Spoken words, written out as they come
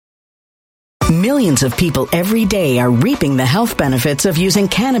Millions of people every day are reaping the health benefits of using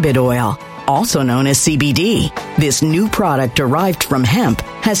cannabis oil, also known as CBD. This new product derived from hemp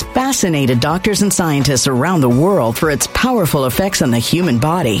has fascinated doctors and scientists around the world for its powerful effects on the human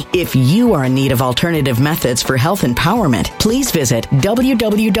body. If you are in need of alternative methods for health empowerment, please visit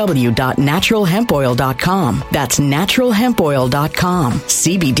www.naturalhempoil.com. That's naturalhempoil.com.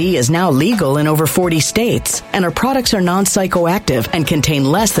 CBD is now legal in over 40 states, and our products are non-psychoactive and contain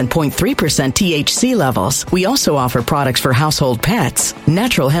less than 0.3% THC levels. We also offer products for household pets.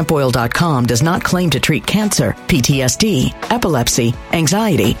 Naturalhempoil.com does not claim to treat cancer, PTSD, epilepsy,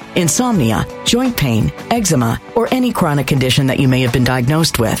 anxiety, insomnia, joint pain, eczema, or any chronic condition that you may have been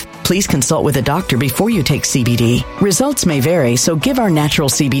diagnosed with. Please consult with a doctor before you take CBD. Results may vary, so give our natural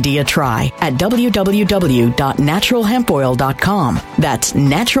CBD a try at www.naturalhempoil.com. That's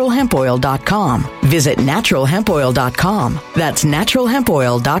naturalhempoil.com. Visit naturalhempoil.com. That's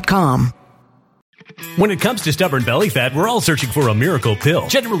naturalhempoil.com. When it comes to stubborn belly fat, we're all searching for a miracle pill.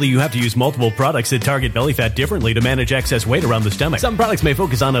 Generally, you have to use multiple products that target belly fat differently to manage excess weight around the stomach. Some products may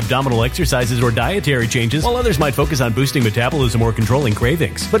focus on abdominal exercises or dietary changes, while others might focus on boosting metabolism or controlling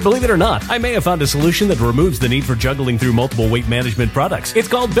cravings. But believe it or not, I may have found a solution that removes the need for juggling through multiple weight management products. It's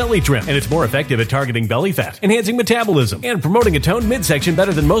called Belly Trim, and it's more effective at targeting belly fat, enhancing metabolism, and promoting a toned midsection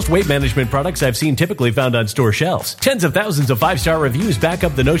better than most weight management products I've seen typically found on store shelves. Tens of thousands of 5-star reviews back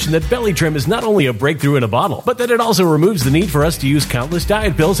up the notion that Belly Trim is not only a breakthrough in a bottle, but that it also removes the need for us to use countless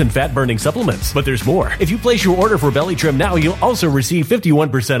diet pills and fat-burning supplements. But there's more. If you place your order for Belly Trim now, you'll also receive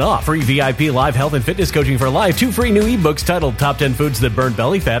 51% off, free VIP live health and fitness coaching for life, 2 free new ebooks titled Top 10 Foods That Burn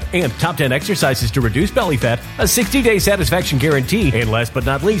Belly Fat and Top 10 Exercises to Reduce Belly Fat, a 60-day satisfaction guarantee, and last but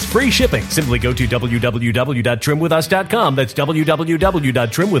not least, free shipping. Simply go to www.trimwithus.com. That's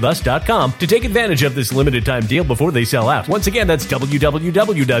www.trimwithus.com to take advantage of this limited time deal before they sell out. Once again, that's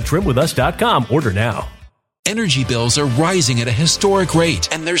www.trimwithus.com. Order now. Energy bills are rising at a historic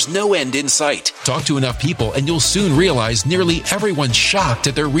rate, and there's no end in sight. Talk to enough people, and you'll soon realize nearly everyone's shocked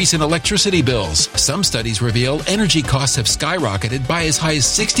at their recent electricity bills. Some studies reveal energy costs have skyrocketed by as high as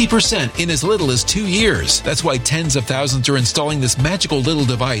 60% in as little as 2 years. That's why tens of thousands are installing this magical little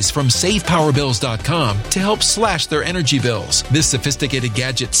device from SavePowerBills.com to help slash their energy bills. This sophisticated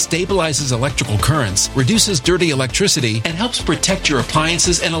gadget stabilizes electrical currents, reduces dirty electricity, and helps protect your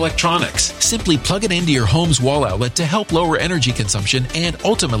appliances and electronics. Simply plug it into your home's wall outlet to help lower energy consumption and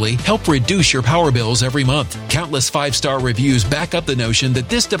ultimately help reduce your power bills every month. Countless 5-star reviews back up the notion that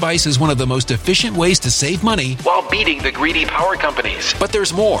this device is one of the most efficient ways to save money while beating the greedy power companies. But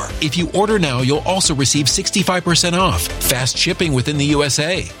there's more. If you order now, you'll also receive 65% off, fast shipping within the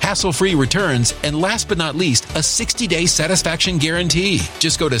USA, hassle-free returns, and last but not least, a 60-day satisfaction guarantee.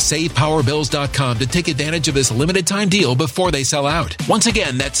 Just go to SavePowerBills.com to take advantage of this limited time deal before they sell out. Once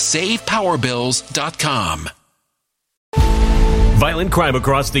again, that's SavePowerBills.com. Violent crime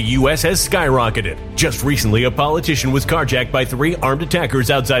across the U.S. has skyrocketed. Just recently, a politician was carjacked by 3 armed attackers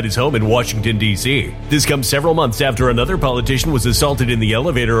outside his home in Washington, D.C. This comes several months after another politician was assaulted in the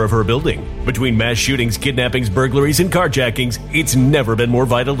elevator of her building. Between mass shootings, kidnappings, burglaries, and carjackings, it's never been more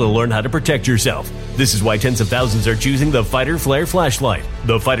vital to learn how to protect yourself. This is why tens of thousands are choosing the Fighter Flare flashlight.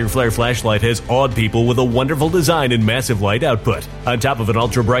 The Fighter Flare flashlight has awed people with a wonderful design and massive light output. On top of an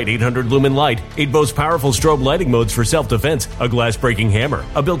ultra-bright 800-lumen light, it boasts powerful strobe lighting modes for self-defense, a glass-breaking hammer,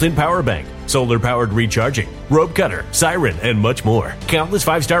 a built-in power bank, solar-powered recharging, rope cutter, siren, and much more. Countless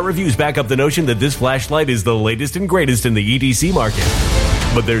 5-star reviews back up the notion that this flashlight is the latest and greatest in the EDC market.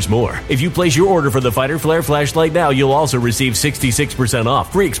 But there's more. If you place your order for the Fighter Flare flashlight now, you'll also receive 66%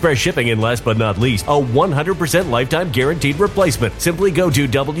 off, free express shipping, and last but not least, a 100% lifetime guaranteed replacement. Simply go to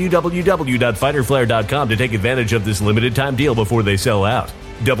www.fighterflare.com to take advantage of this limited time deal before they sell out.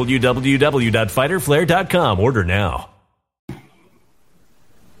 www.fighterflare.com. Order now.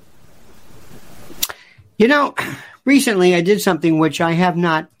 You know, recently I did something which I have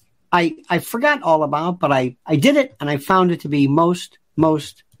not, I forgot all about, but I did it and I found it to be most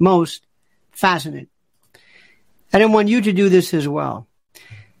fascinating. And I want you to do this as well.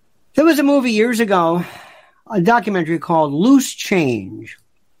 There was a movie years ago, a documentary called Loose Change.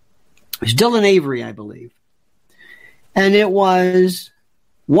 It was Dylan Avery, I believe. And it was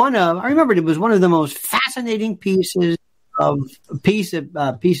I remember it was one of the most fascinating pieces of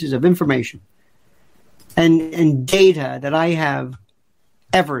information and data that I have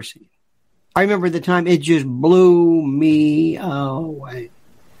ever seen. I remember the time it just blew me away.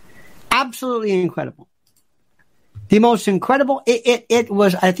 Absolutely incredible. The most incredible, it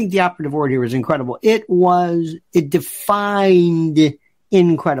was, I think the operative word here is incredible. It defined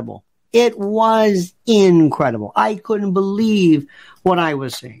incredible. It was incredible. I couldn't believe what I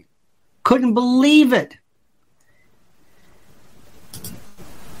was seeing. Couldn't believe it.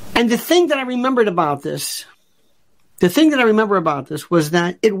 And the thing that I remembered about this, was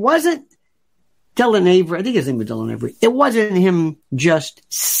that it wasn't Dylan Avery. I think his name was Dylan Avery. It wasn't him just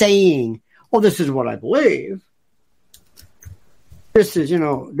saying, "Oh, this is what I believe." This is,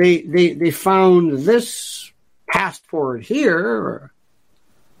 they found this passport here.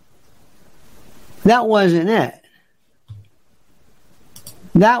 That wasn't it.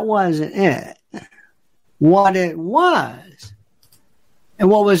 That wasn't it. What it was, and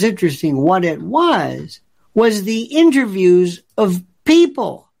what was interesting, what it was the interviews of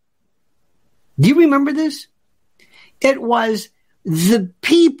people. Do you remember this? It was the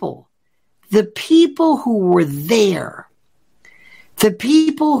people who were there, the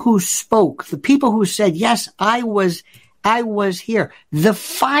people who spoke, the people who said, yes, I was here, the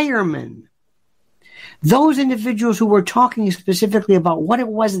firemen, those individuals who were talking specifically about what it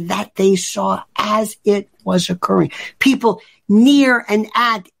was that they saw as it was occurring, people near and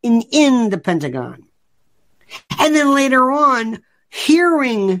at and in the Pentagon. And then later on,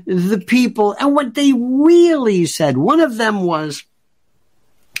 hearing the people and what they really said. One of them was,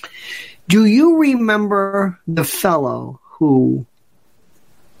 do you remember the fellow who,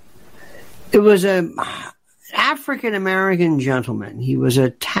 it was an African-American gentleman. He was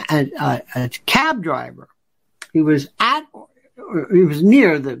a cab driver. He was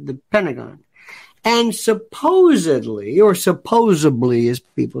near the Pentagon. And supposedly, as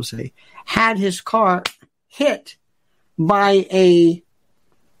people say, had his car hit by a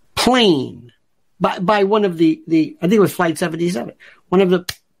plane, by one of the I think it was Flight 77, one of the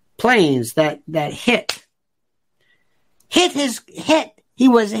planes that hit. He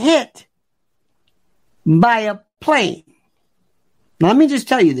was hit by a plane. Now, let me just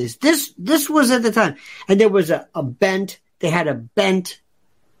tell you this. This was at the time. And there was they had a bent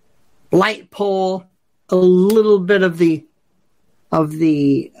light pole, a little bit of the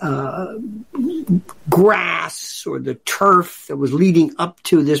grass or the turf that was leading up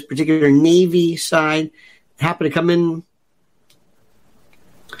to this particular Navy side happened to come in.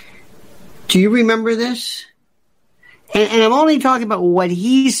 Do you remember this? And I'm only talking about what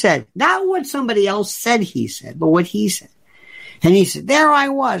he said, not what somebody else said he said, but what he said. And he said, there I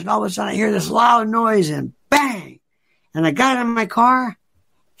was, and all of a sudden I hear this loud noise and bang. And I got in my car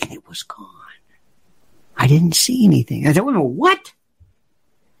and it was gone. I didn't see anything. I said, wait a minute, what?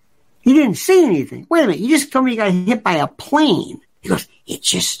 You didn't see anything. Wait a minute, you just told me you got hit by a plane. He goes, it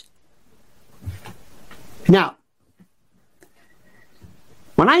just... Now,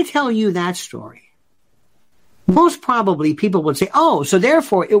 when I tell you that story, most probably people would say, oh, so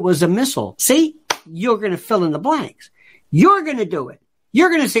therefore it was a missile. See, you're going to fill in the blanks. You're going to do it. You're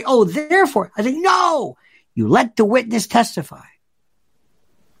going to say, oh, therefore. I say, no, you let the witness testify.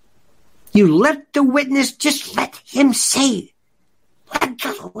 You let the witness, just let him say.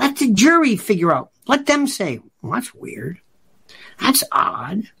 Let the jury figure out. Let them say, well, that's weird. That's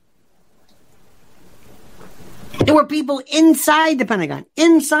odd. There were people inside the Pentagon,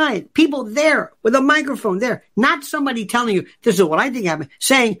 people there with a microphone there, not somebody telling you, this is what I think happened,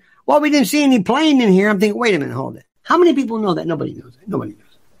 saying, well, we didn't see any plane in here. I'm thinking, wait a minute, hold it. How many people know that? Nobody knows that. Nobody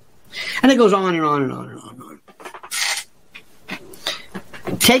knows. And it goes on and on and on and on and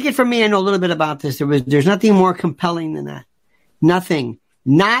on. Take it from me, I know a little bit about this. There's nothing more compelling than that. Nothing.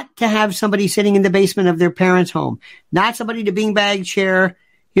 Not to have somebody sitting in the basement of their parents' home. Not somebody in a beanbag chair,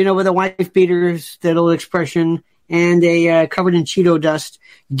 with a wife beater's, that old expression, and a covered in Cheeto dust,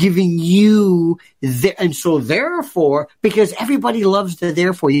 giving you and so therefore, because everybody loves the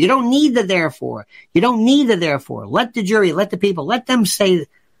therefore. You don't need the therefore. You don't need the therefore. Let the jury, let the people, let them say,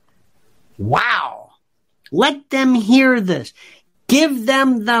 wow. Let them hear this. Give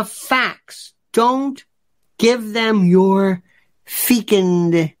them the facts. Don't give them your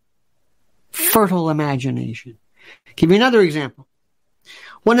fecund, fertile imagination. Give you another example.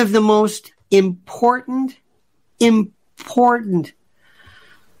 One of the most important interviews.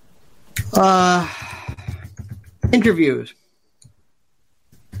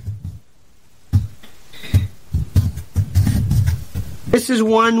 This is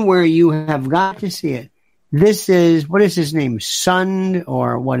one where you have got to see it. This is, what is his name? Sund,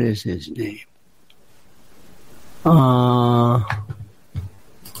 or what is his name?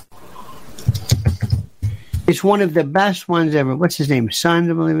 It's one of the best ones ever. What's his name?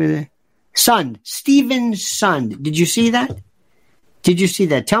 Sund, I believe it is. Sund. Stephen Sund. Did you see that? Did you see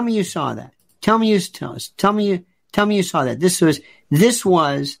that? Tell me you saw that. Tell me you saw that. This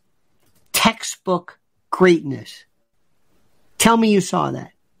was textbook greatness. Tell me you saw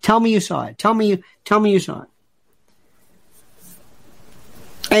that. Tell me you saw it. Tell me you saw it.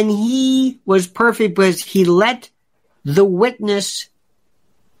 And he was perfect because he let the witness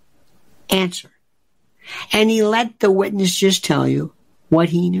answer. And he let the witness just tell you what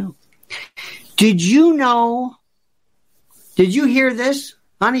he knew. Did you know? Did you hear this?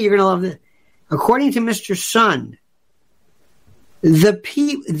 Honey, you're going to love this. According to Mr. Sun,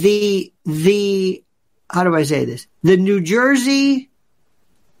 how do I say this? The New Jersey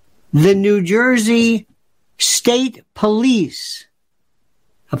State Police,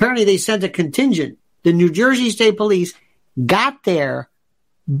 apparently they sent a contingent. The New Jersey State Police got there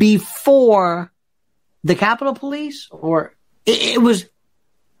before the Capitol Police, or it was.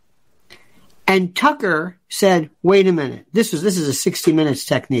 And Tucker said, wait a minute, this is a 60 Minutes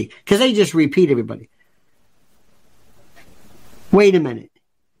technique, because they just repeat everybody. Wait a minute.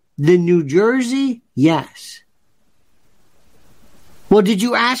 The New Jersey? Yes. Well, did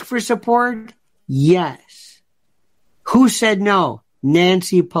you ask for support? Yes. Who said no?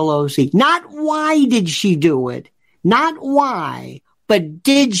 Nancy Pelosi. Not why did she do it? Not why, but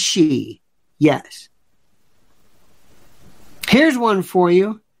did she? Yes. Here's one for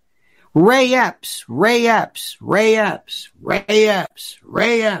you. Ray Epps.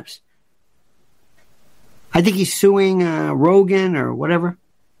 I think he's suing Rogan or whatever.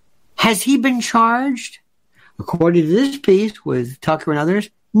 Has he been charged? According to this piece with Tucker and others,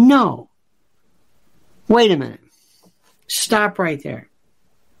 no. Wait a minute. Stop right there.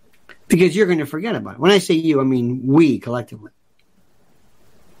 Because you're going to forget about it. When I say you, I mean we collectively.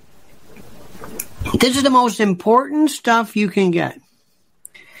 This is the most important stuff you can get.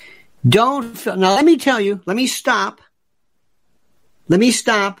 Now let me tell you, let me stop, and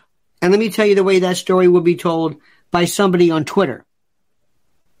let me tell you the way that story will be told by somebody on Twitter.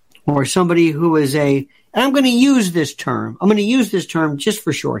 Or somebody who is and I'm going to use this term just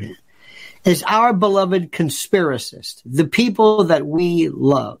for shorthand. It's our beloved conspiracists, the people that we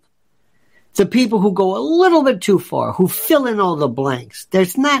love. The people who go a little bit too far, who fill in all the blanks.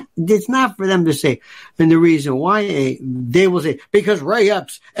 It's not for them to say, and the reason why they will say, because Ray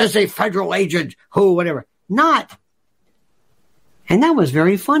Epps is a federal agent who, whatever. Not. And that was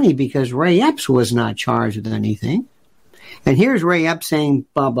very funny because Ray Epps was not charged with anything. And here's Ray Epps saying,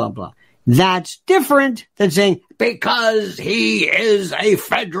 blah, blah, blah. That's different than saying, because he is a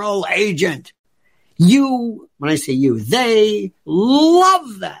federal agent. When I say you, they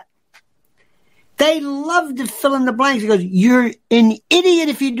love that. They love to fill in the blanks because you're an idiot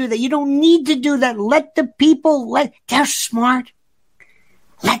if you do that. You don't need to do that. Let the people, they're smart.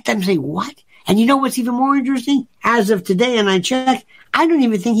 Let them say, what? And you know what's even more interesting? As of today, and I checked, I don't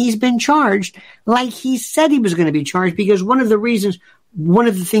even think he's been charged like he said he was going to be charged, because one of the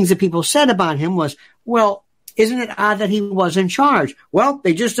things that people said about him was, well, isn't it odd that he wasn't charged? Well,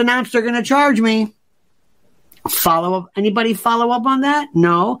 they just announced they're going to charge me. Follow up? Anybody follow up on that?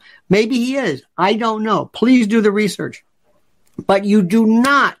 No. Maybe he is. I don't know. Please do the research. But you do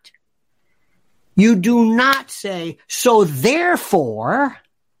not say, so therefore,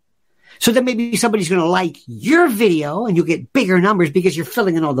 so that maybe somebody's going to like your video and you get bigger numbers because you're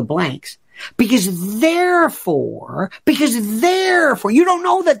filling in all the blanks. Because therefore, you don't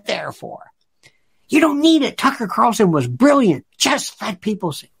know that therefore. You don't need it. Tucker Carlson was brilliant. Just let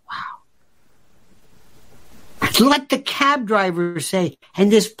people say, let the cab driver say,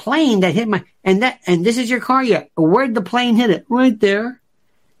 and this plane that hit and this is your car? Yeah. Where'd the plane hit it? Right there.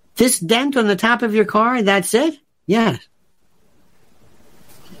 This dent on the top of your car, that's it? Yes.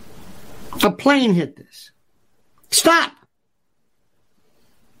 A plane hit this. Stop.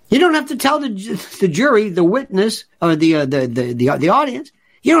 You don't have to tell the jury, the witness, or the audience.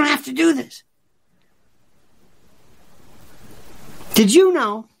 You don't have to do this. Did you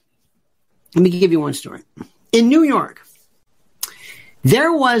know? Let me give you one story. In New York,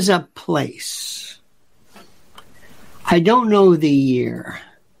 there was a place. I don't know the year.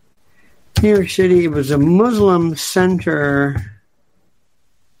 New York City, it was a Muslim center.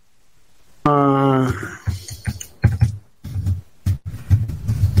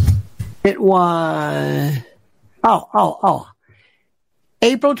 It was,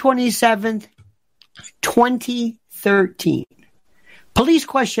 April 27th, 2013. Police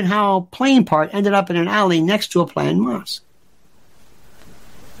question how a plane part ended up in an alley next to a planned mosque.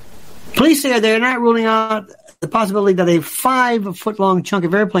 Police say they're not ruling out the possibility that a 5-foot-long chunk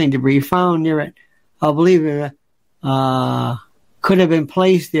of airplane debris found near it, I believe it, could have been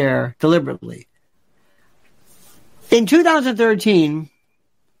placed there deliberately. In 2013,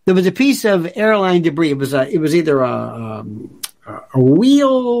 there was a piece of airline debris. It was either a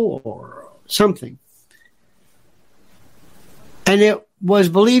wheel or something. And it was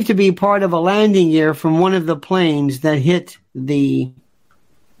believed to be part of a landing gear from one of the planes that hit the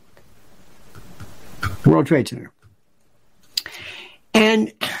World Trade Center.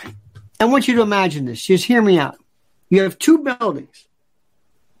 And I want you to imagine this. Just hear me out. You have two buildings.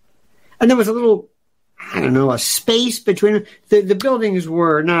 And there was a little, a space between them. The buildings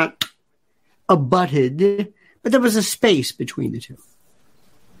were not abutted, but there was a space between the two.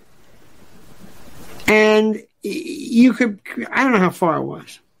 And you could, I don't know how far it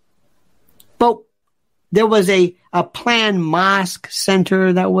was, but there was a planned mosque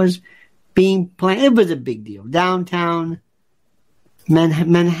center that was being planned. It was a big deal. Downtown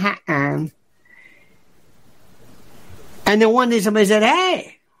Manhattan. And then one day somebody said,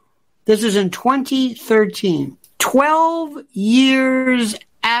 hey, this is in 2013, 12 years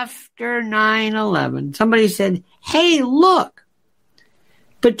after 9/11. Somebody said, hey, look,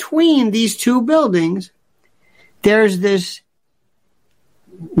 between these two buildings, there's this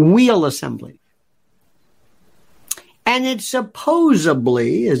wheel assembly. And it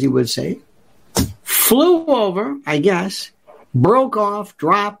supposedly, as you would say, flew over, I guess, broke off,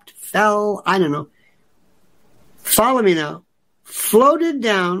 dropped, fell, I don't know. Follow me now. Floated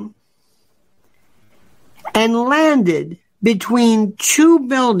down and landed between two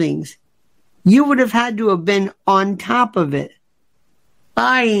buildings. You would have had to have been on top of it,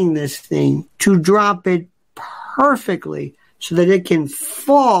 eyeing this thing to drop it perfectly so that it can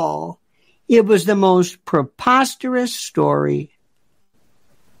fall. It was the most preposterous story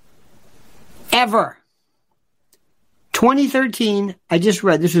ever. 2013, I just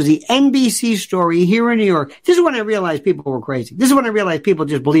read, this was the NBC story here in New York. This is when I realized people were crazy. This is when I realized people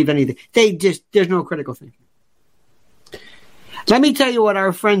just believe anything. There's no critical thinking. Let me tell you what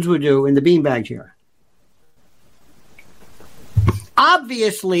our friends would do in the beanbag chair.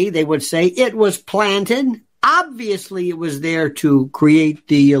 Obviously, they would say, it was planted. Obviously, it was there to create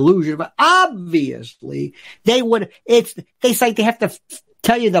the illusion. But obviously, they have to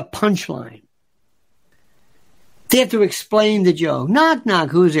tell you the punchline. They have to explain the joke. Knock, knock,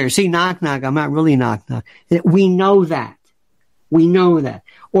 who's there? See, knock, knock, I'm not really knock, knock. We know that. We know that.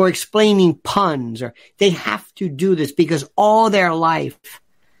 Or explaining puns. Or they have to do this because all their life,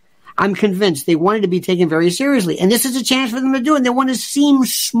 I'm convinced they wanted to be taken very seriously. And this is a chance for them to do it. They want to seem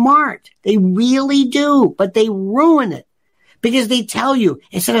smart. They really do. But they ruin it. Because they tell you,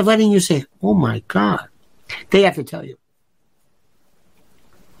 instead of letting you say, oh my God, they have to tell you.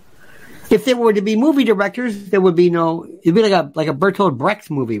 If there were to be movie directors, there would be no, it'd be like a Bertolt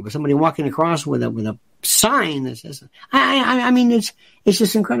Brecht movie with somebody walking across with a sign that says, I mean, it's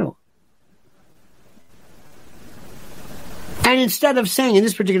just incredible. And instead of saying, in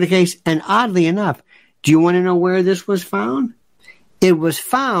this particular case, and oddly enough, do you want to know where this was found? It was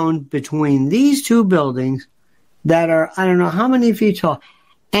found between these two buildings that are, I don't know how many feet tall,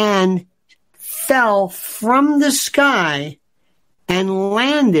 and fell from the sky and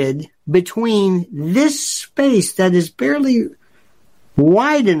landed between this space that is barely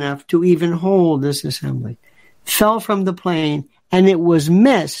wide enough to even hold this assembly. Fell from the plane, and it was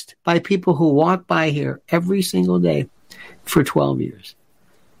missed by people who walk by here every single day for 12 years.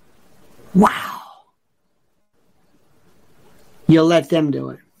 Wow. You let them do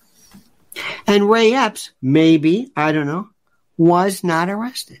it. And Ray Epps, maybe, I don't know, was not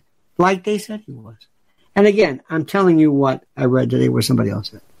arrested like they said he was. And again, I'm telling you what I read today where somebody else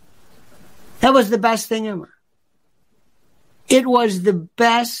said. That was the best thing ever. It was the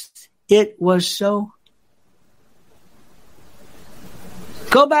best. It was so.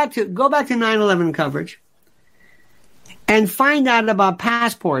 Go back to 9/11 coverage and find out about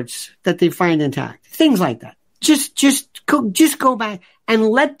passports that they find intact. Things like that. Just go back and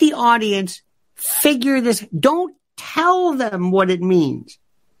let the audience figure this. Don't tell them what it means.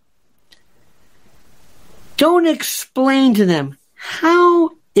 Don't explain to them,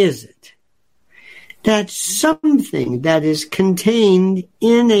 how is it that something that is contained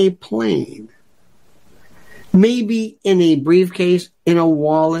in a plane, maybe in a briefcase, in a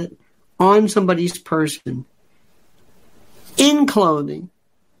wallet, on somebody's person, in clothing,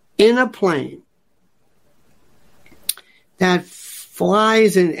 in a plane, that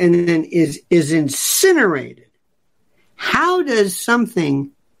flies and then is incinerated? How does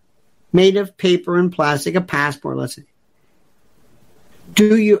something made of paper and plastic, a passport, let's say,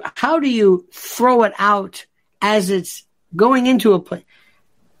 how do you throw it out as it's going into a plane?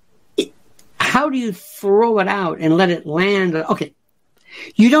 How do you throw it out and let it land? Okay.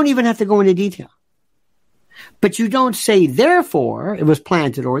 You don't even have to go into detail. But you don't say, therefore, it was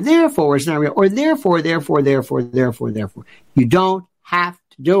planted, or therefore, it's not real, or therefore. You don't have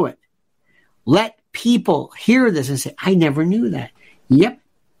to do it. Let people hear this and say, I never knew that. Yep.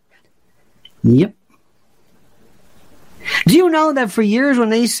 Do you know that for years when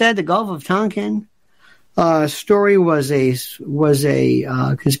they said the Gulf of Tonkin story was a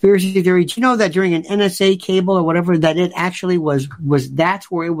conspiracy theory. Do you know that during an NSA cable or whatever that it actually was that's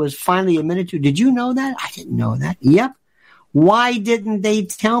where it was finally admitted to? Did you know that? I didn't know that. Yep. Why didn't they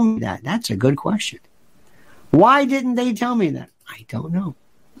tell me that? That's a good question. Why didn't they tell me that? I don't know.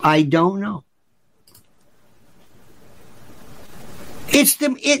 I don't know.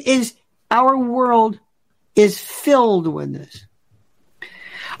 Our world is filled with this.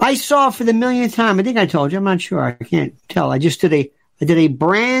 I saw for the millionth time, I think I told you, I'm not sure, I can't tell. I did a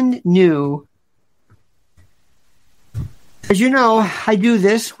brand new, as you know, I do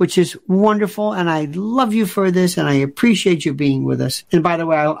this, which is wonderful, and I love you for this, and I appreciate you being with us. And by the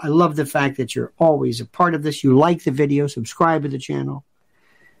way, I love the fact that you're always a part of this. You like the video, subscribe to the channel,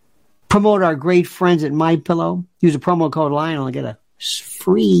 promote our great friends at MyPillow. Use a promo code Lionel and get a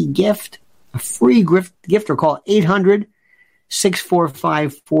free gift, or call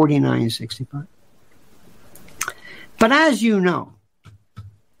 800-645-4965. But as you know,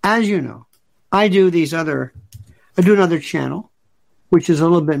 I do another channel, which is a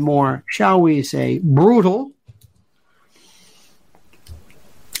little bit more, shall we say, brutal.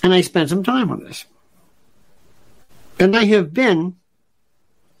 And I spent some time on this. And I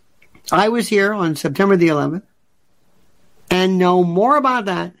was here on September the 11th and know more about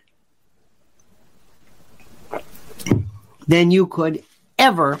that than you could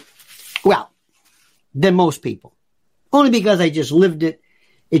ever, than most people. Only because I just lived it.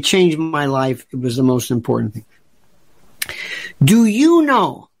 It changed my life. It was the most important thing. Do you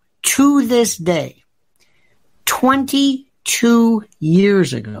know, to this day, 22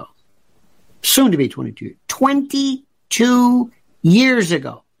 years ago, soon to be 22 years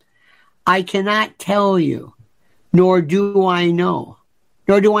ago, I cannot tell you, nor do I know,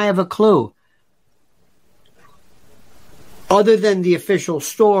 nor do I have a clue, other than the official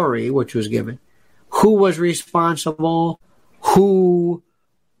story which was given, who was responsible, who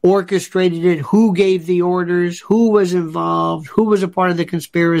orchestrated it, who gave the orders, who was involved, who was a part of the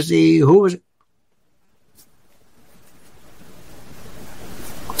conspiracy,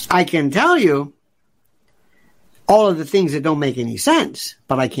 I can tell you all of the things that don't make any sense,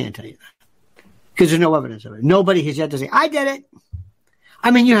 but I can't tell you that because there's no evidence of it. Nobody has yet to say, I did it.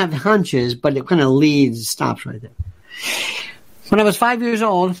 I mean, you have hunches, but it kind of stops right there. When I was 5 years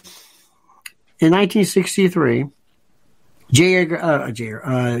old, in 1963,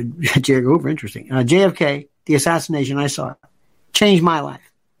 JFK, the assassination, I saw it. Changed my life.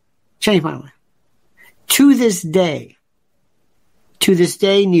 To this day,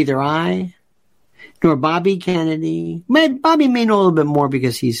 neither I nor Bobby Kennedy, Bobby may know a little bit more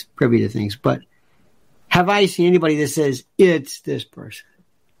because he's privy to things, but have I seen anybody that says, it's this person?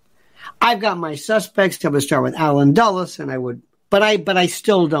 I've got my suspects. I would start with Alan Dulles, and I would, but I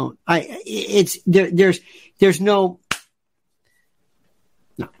still don't. There's no.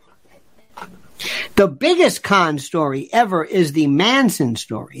 The biggest con story ever is the Manson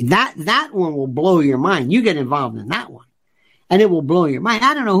story. That one will blow your mind. You get involved in that one, and it will blow your mind.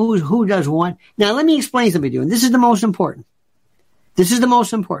 I don't know who does what. Now, let me explain something to you, and this is the most important.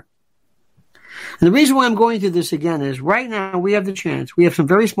 And the reason why I'm going through this again is right now we have the chance. We have some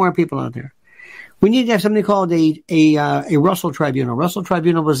very smart people out there. We need to have something called a Russell Tribunal. Russell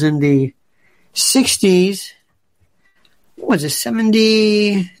Tribunal was in the 60s. What was it,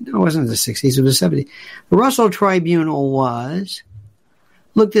 70? No, it wasn't the 60s. It was 70. The Russell Tribunal was,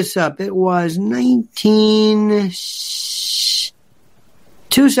 look this up, it was 2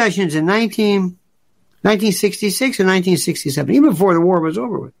 sessions in 1966 and 1967, even before the war was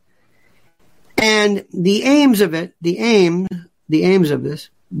over with. And the aims of it, the aims of this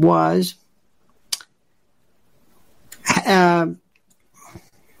was,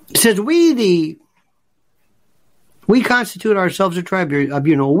 says we constitute ourselves a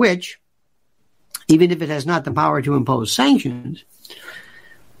tribunal which, even if it has not the power to impose sanctions,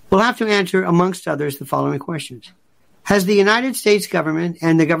 will have to answer, amongst others, the following questions. Has the United States government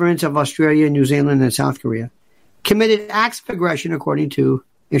and the governments of Australia, New Zealand, and South Korea committed acts of aggression according to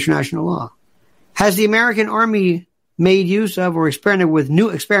international law? Has the American Army made use of or experimented with new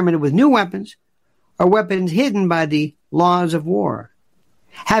weapons or weapons hidden by the laws of war?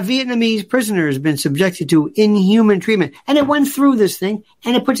 Have Vietnamese prisoners been subjected to inhuman treatment? And it went through this thing,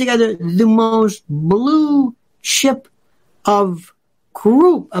 and it put together the most blue chip of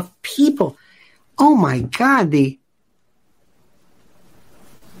group of people. Oh my God, the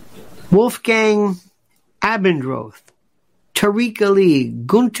Wolfgang Abendroth, Tariq Ali,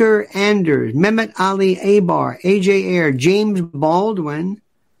 Gunter Anders, Mehmet Ali Abar, A.J. Ayer, James Baldwin,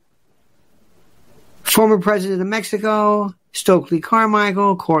 former president of Mexico, Stokely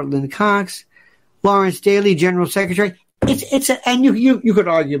Carmichael, Cortland Cox, Lawrence Daly, General Secretary. And you could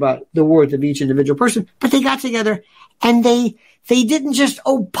argue about the worth of each individual person, but they got together and they didn't just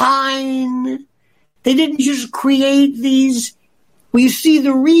opine. They didn't just create these. Well, you see,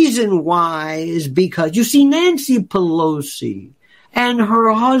 the reason why is because you see Nancy Pelosi and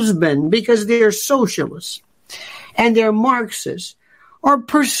her husband, because they're socialists and they're Marxists, are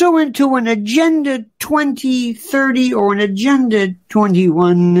pursuant to an Agenda 2030 or an Agenda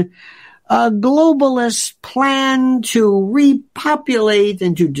 21 a globalist plan to repopulate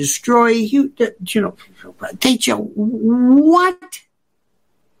and to destroy, what?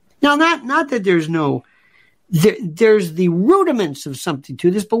 Now, not that there's there's the rudiments of something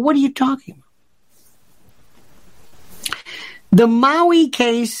to this, but what are you talking about? The Maui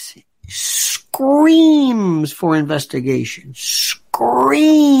case screams for investigation. Screams.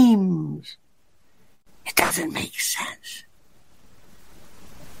 It doesn't make sense.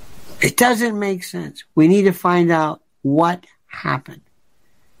 It doesn't make sense. We need to find out what happened.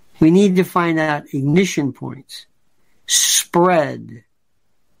 We need to find out ignition points, spread.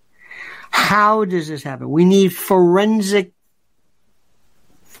 How does this happen? We need forensic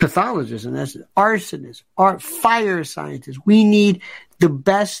pathologists, and that's arsonists, fire scientists. We need the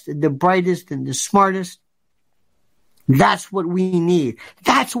best, the brightest, and the smartest. That's what we need.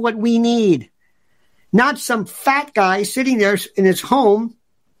 That's what we need. Not some fat guy sitting there in his home,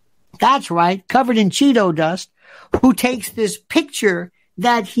 that's right, covered in Cheeto dust, who takes this picture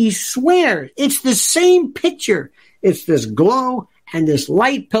that he swears. It's the same picture. It's this glow and this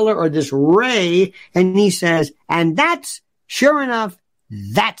light pillar or this ray, and he says, and that's, sure enough,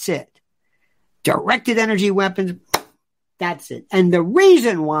 that's it. Directed energy weapons, that's it. And the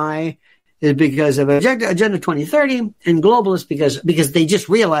reason why is because of Agenda 2030 and globalists, because they just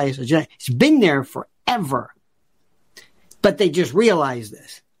realized it's been there forever. But they just realized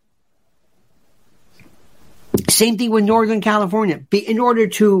this. Same thing with Northern California. In order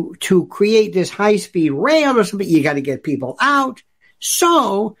to create this high-speed rail or something, you got to get people out.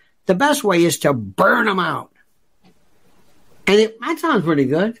 So the best way is to burn them out. And that sounds pretty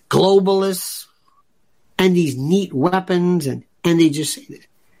good. Globalists and these neat weapons, and they just say this.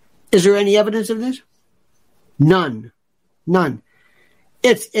 Is there any evidence of this? None.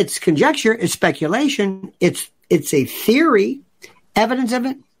 It's conjecture. It's speculation. It's a theory. Evidence of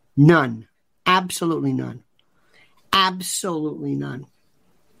it? None. Absolutely none. Absolutely none.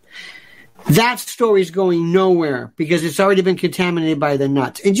 That story's going nowhere because it's already been contaminated by the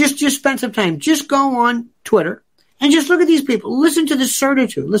nuts. And just spend some time. Just go on Twitter and just look at these people. Listen to the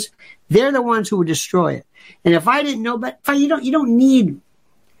certitude. Listen, they're the ones who would destroy it. And if I didn't know, but you don't need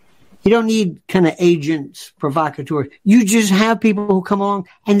kind of agents, provocateurs. You just have people who come along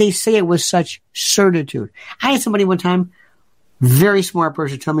and they say it with such certitude. I had somebody one time, very smart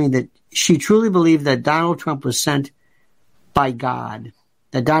person, tell me that she truly believed that Donald Trump was sent by God,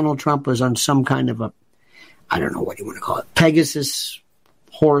 that Donald Trump was on some kind of a, I don't know what you want to call it, Pegasus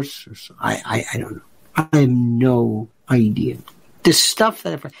horse or something. I don't know. I have no idea. The stuff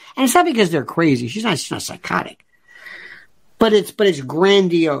that, and it's not because they're crazy. She's not psychotic. But it's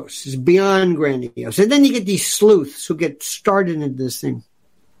grandiose. It's beyond grandiose. And then you get these sleuths who get started into this thing.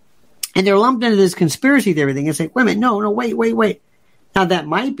 And they're lumped into this conspiracy theory thing. It's like, wait a minute, no, wait. Now that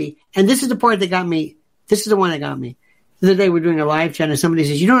might be. And this is the part that got me. This is the one that got me. The other day we're doing a live chat and somebody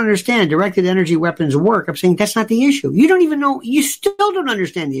says, you don't understand, directed energy weapons work. I'm saying that's not the issue. You don't even know, you still don't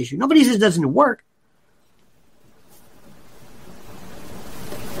understand the issue. Nobody says it doesn't work.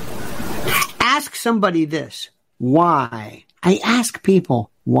 Ask somebody this. Why? I ask people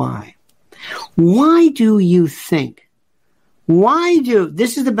why. Why do you think?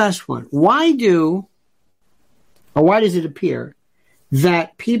 This is the best one. Why does it appear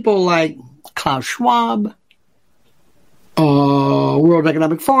that people like Klaus Schwab, World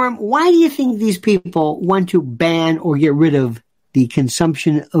Economic Forum, why do you think these people want to ban or get rid of the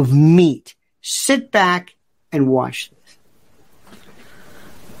consumption of meat? Sit back and watch this.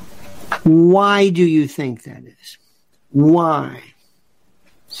 Why do you think that is? Why?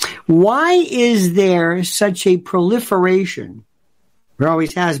 Why is there such a proliferation, there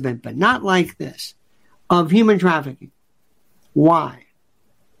always has been, but not like this, of human trafficking? Why?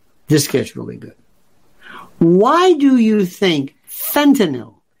 This gets really good. Why do you think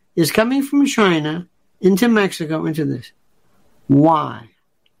fentanyl is coming from China into Mexico, into this? Why?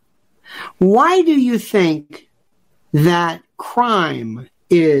 Why do you think that crime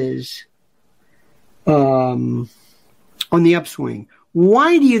is on the upswing?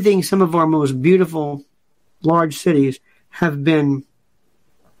 Why do you think some of our most beautiful large cities have been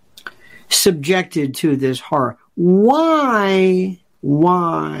subjected to this horror? Why?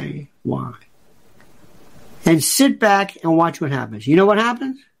 and sit back and watch what happens. You know what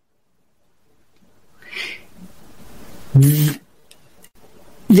happens?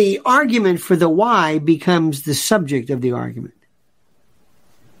 The argument for the why becomes the subject of the argument.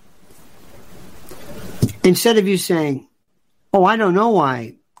 Instead of you saying, oh, I don't know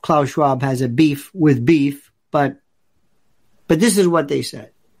why Klaus Schwab has a beef with beef, but this is what they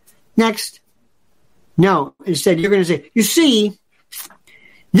said. Next. No, instead you're going to say, you see,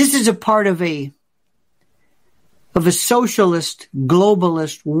 this is a part of a socialist,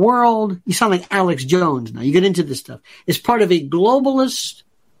 globalist world. You sound like Alex Jones now. You get into this stuff. It's part of a globalist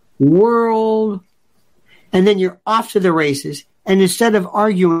world. And then you're off to the races. And instead of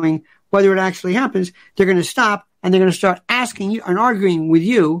arguing whether it actually happens, they're going to stop and they're going to start asking you and arguing with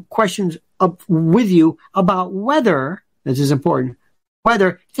you questions with you about whether, this is important,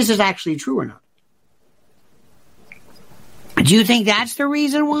 whether this is actually true or not. Do you think that's the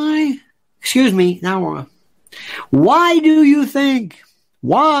reason why? Excuse me, now we're... Why do you think?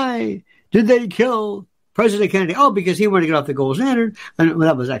 Why did they kill President Kennedy? Oh, because he wanted to get off the gold standard. And, well,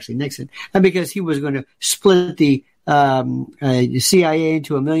 that was actually Nixon. And because he was going to split the CIA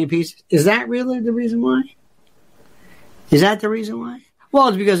into a million pieces. Is that really the reason why? Is that the reason why? Well,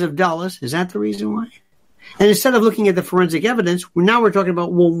 it's because of Dulles. Is that the reason why? And instead of looking at the forensic evidence, now we're talking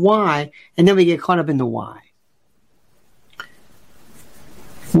about, well, why? And then we get caught up in the why.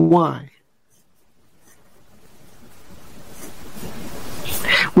 Why?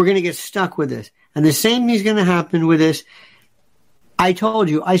 We're going to get stuck with this. And the same thing is going to happen with this. I told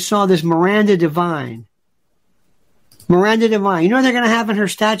you, I saw this Miranda Devine. Miranda Devine. You know what they're going to have in her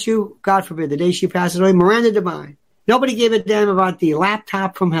statue? God forbid, the day she passes away. Miranda Devine. Nobody gave a damn about the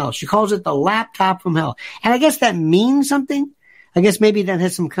laptop from hell. She calls it the laptop from hell. And I guess that means something. I guess maybe that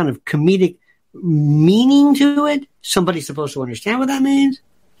has some kind of comedic meaning to it. Somebody's supposed to understand what that means.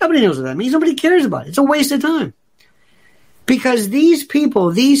 Nobody knows what that means. Nobody cares about it. It's a waste of time. Because these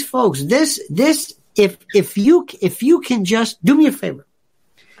people, these folks, if you can just do me a favor,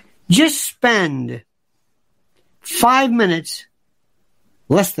 just spend 5 minutes,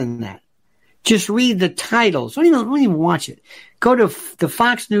 less than that. Just read the titles. Don't even watch it. Go to the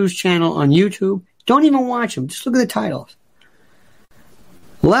Fox News channel on YouTube. Don't even watch them. Just look at the titles.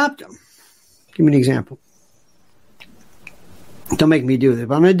 Laptop. Give me an example. Don't make me do this,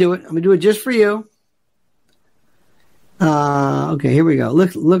 but I'm going to do it. I'm going to do it just for you. Okay, here we go.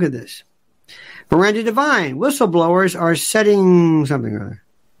 Look at this. Miranda Devine. Whistleblowers are setting something on her.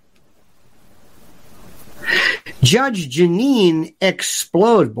 Judge Janine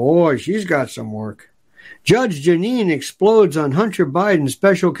explodes. Boy, she's got some work. Judge Janine explodes on Hunter Biden's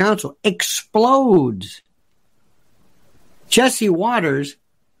special counsel. Explodes. Jesse Waters.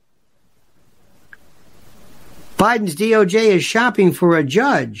 Biden's DOJ is shopping for a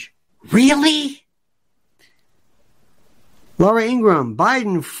judge. Really? Laura Ingraham.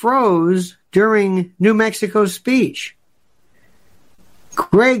 Biden froze during New Mexico speech.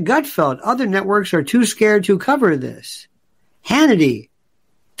 Greg Gutfeld. Other networks are too scared to cover this. Hannity.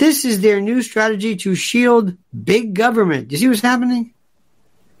 This is their new strategy to shield big government. Do you see what's happening?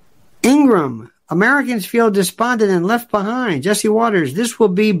 Ingram. Americans feel despondent and left behind. Jesse Waters. This will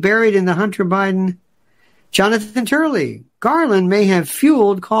be buried in the Hunter Biden. Jonathan Turley. Garland may have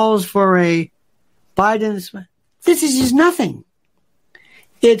fueled calls for a Biden's. This is just nothing.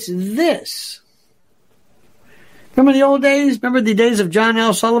 It's this. Remember the old days? Remember the days of John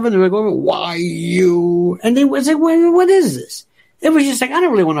L. Sullivan? They were going, why you? And they was like, what is this? It was just like, I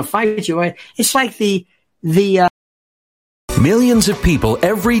don't really want to fight you. It's like the Millions of people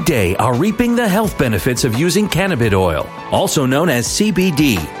every day are reaping the health benefits of using cannabis oil, also known as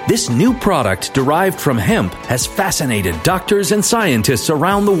CBD. This new product derived from hemp has fascinated doctors and scientists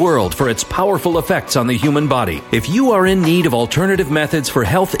around the world for its powerful effects on the human body. If you are in need of alternative methods for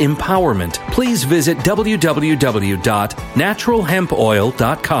health empowerment, please visit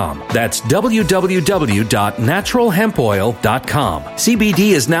www.naturalhempoil.com. That's www.naturalhempoil.com. CBD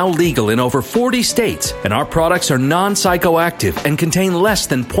is now legal in over 40 states, and our products are non-psychoactive and contain less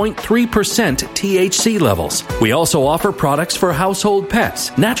than 0.3% THC levels. We also offer products for household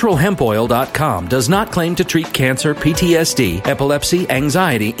pets. NaturalHempOil.com does not claim to treat cancer, PTSD, epilepsy,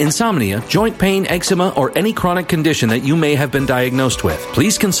 anxiety, insomnia, joint pain, eczema, or any chronic condition that you may have been diagnosed with.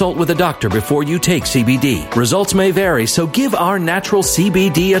 Please consult with a doctor before you take CBD. Results may vary, so give our natural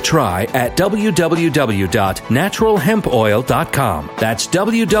CBD a try at www.naturalhempoil.com. That's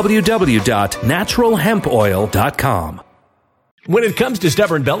www.naturalhempoil.com. When it comes to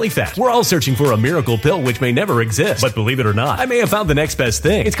stubborn belly fat, we're all searching for a miracle pill which may never exist. But believe it or not, I may have found the next best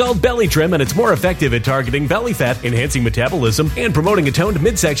thing. It's called Belly Trim, and it's more effective at targeting belly fat, enhancing metabolism, and promoting a toned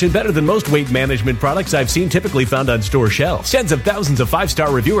midsection better than most weight management products I've seen typically found on store shelves. Tens of thousands of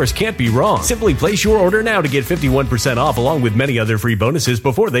 5-star reviewers can't be wrong. Simply place your order now to get 51% off along with many other free bonuses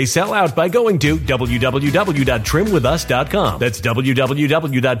before they sell out by going to www.trimwithus.com. That's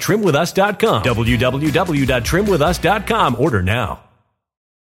www.trimwithus.com. www.trimwithus.com. Order now.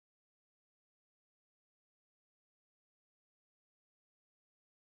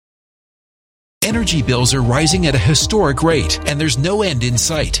 Energy bills are rising at a historic rate, and there's no end in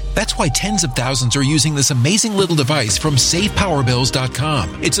sight. That's why tens of thousands are using this amazing little device from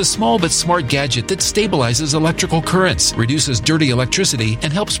SavePowerBills.com. It's a small but smart gadget that stabilizes electrical currents, reduces dirty electricity,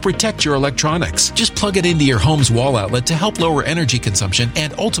 and helps protect your electronics. Just plug it into your home's wall outlet to help lower energy consumption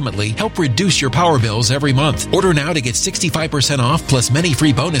and ultimately help reduce your power bills every month. Order now to get 65% off plus many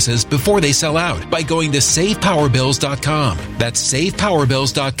free bonuses before they sell out by going to SavePowerBills.com. That's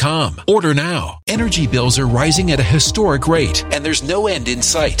SavePowerBills.com. Order now. Energy bills are rising at a historic rate, and there's no end in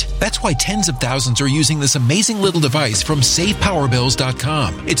sight. That's why tens of thousands are using this amazing little device from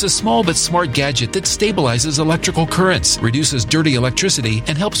SavePowerBills.com. It's a small but smart gadget that stabilizes electrical currents, reduces dirty electricity,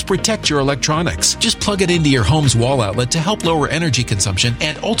 and helps protect your electronics. Just plug it into your home's wall outlet to help lower energy consumption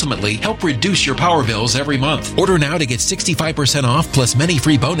and ultimately help reduce your power bills every month. Order now to get 65% off plus many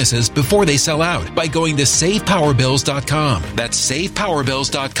free bonuses before they sell out by going to SavePowerBills.com. That's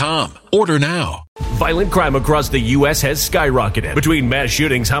SavePowerBills.com. Order now. Violent crime across the U.S. has skyrocketed. Between mass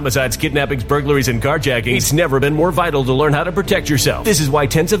shootings, homicides, kidnappings, burglaries, and carjacking, it's never been more vital to learn how to protect yourself. This is why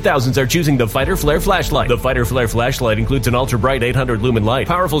tens of thousands are choosing the Fighter Flare flashlight. The Fighter Flare flashlight includes an ultra-bright 800 lumen light,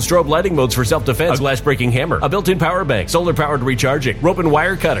 powerful strobe lighting modes for self-defense, a glass-breaking hammer, a built-in power bank, solar-powered recharging, rope and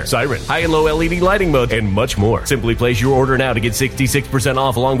wire cutter, siren, high and low LED lighting mode, and much more. Simply place your order now to get 66%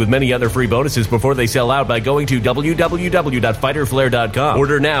 off along with many other free bonuses before they sell out by going to www.fighterflare.com.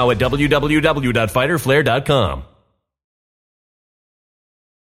 Order now at www.fighterflare.com.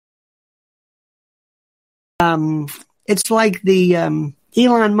 It's like the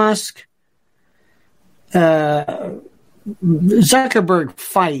Elon Musk Zuckerberg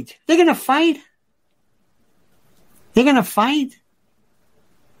fight. They're going to fight? They're going to fight?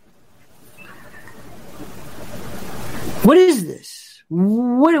 What is this?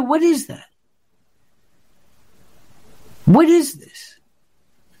 What is that? What is this?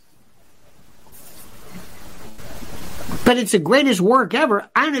 But it's the greatest work ever.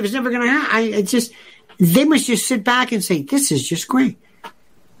 I don't know if it's never going to happen. It's just, they must just sit back and say, this is just great.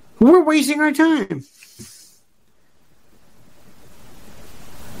 We're wasting our time.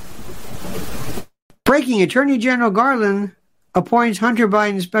 Breaking, Attorney General Garland appoints Hunter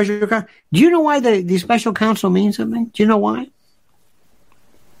Biden special counsel. Do you know why the special counsel means something? Do you know why?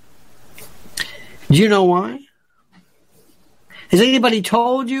 Do you know why? Has anybody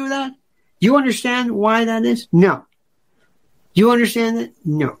told you that? Do you understand why that is? No. Do you understand that?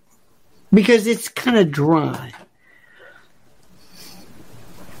 No. Because it's kind of dry.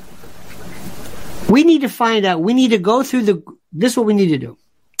 We need to find out. We need to go through this is what we need to do.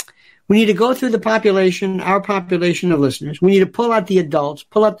 We need to go through the population, our population of listeners. We need to pull out the adults,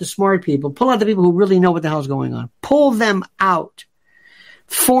 pull out the smart people, pull out the people who really know what the hell's going on. Pull them out.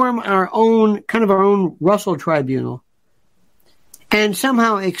 Form our own Russell tribunal. And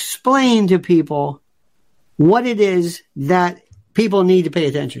somehow explain to people what it is that people need to pay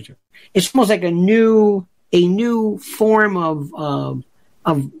attention to. It's almost like a new form of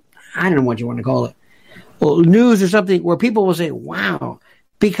I don't know what you want to call it, news or something, where people will say, wow.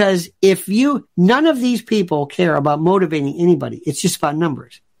 Because none of these people care about motivating anybody. It's just about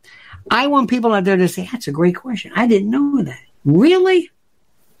numbers. I want people out there to say, that's a great question. I didn't know that. Really?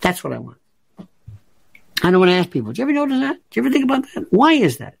 That's what I want. I don't want to ask people, do you ever notice that? Do you ever think about that? Why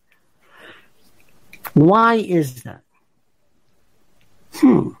is that? Why is that?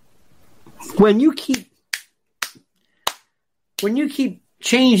 When you keep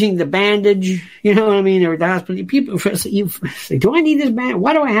changing the bandage, you know what I mean, or the hospital, people say, do I need this bandage?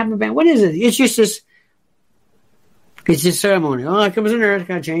 Why do I have a bandage? What is it? It's just this. It's this ceremony. Oh, here comes a nurse,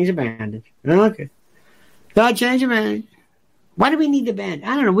 gotta change the bandage. Okay. Gotta change the bandage. Why do we need the bandage?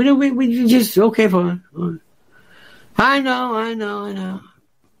 I don't know. We just, okay, fine. I know.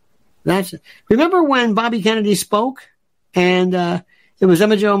 That's it. Remember when Bobby Kennedy spoke and it was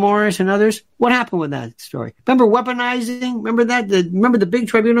Emma Jo Morris and others? What happened with that story? Remember weaponizing? Remember that? Remember the big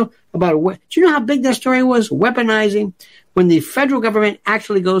tribunal about do you know how big that story was? Weaponizing, when the federal government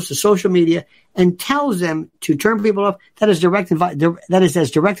actually goes to social media and tells them to turn people off. That is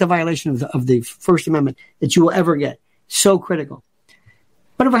as direct a violation of the First Amendment that you will ever get. So critical.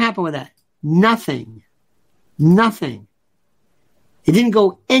 Whatever happened with that? Nothing. Nothing. It didn't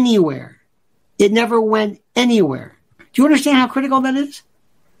go anywhere. It never went anywhere. Do you understand how critical that is?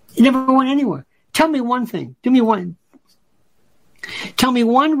 It never went anywhere. Tell me one thing. Do me one. Tell me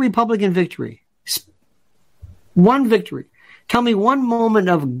one Republican victory. One victory. Tell me one moment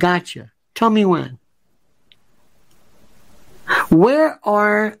of gotcha. Tell me when. Where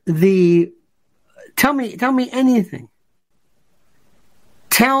are the... Tell me anything.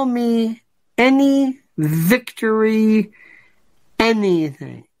 Tell me any victory,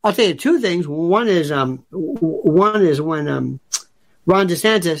 anything. I'll tell you two things. One is when Ron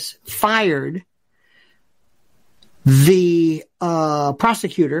DeSantis fired the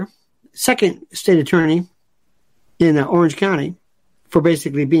prosecutor, second state attorney in Orange County, for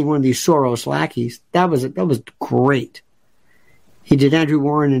basically being one of these Soros lackeys. That was great. He did Andrew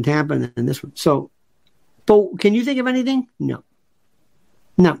Warren in Tampa and this one. So, but can you think of anything? No.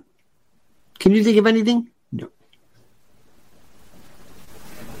 No. Can you think of anything? No.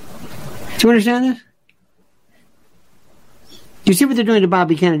 Do you understand this? You see what they're doing to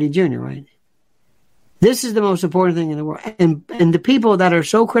Bobby Kennedy Jr., right? This is the most important thing in the world. And the people that are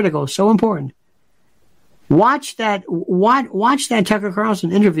so critical, so important, watch that Tucker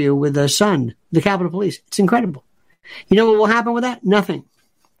Carlson interview with the Sun, the Capitol Police. It's incredible. You know what will happen with that? Nothing.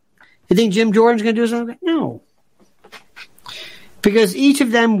 You think Jim Jordan's going to do something? No. Because each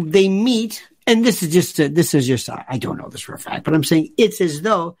of them, they meet, and this is just, I don't know this for a fact, but I'm saying it's as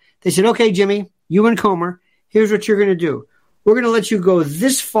though they said, okay, Jimmy, you and Comer, here's what you're going to do. We're going to let you go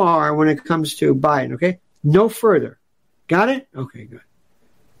this far when it comes to Biden, okay? No further. Got it? Okay, good.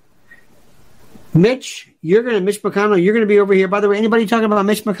 Mitch McConnell, you're going to be over here. By the way, anybody talking about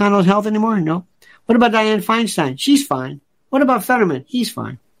Mitch McConnell's health anymore? No. What about Dianne Feinstein? She's fine. What about Fetterman? He's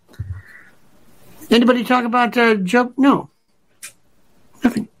fine. Anybody talk about Joe? No.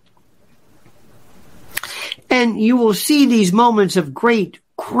 Nothing. And you will see these moments of great,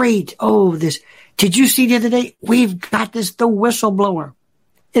 this. Did you see the other day? We've got the whistleblower.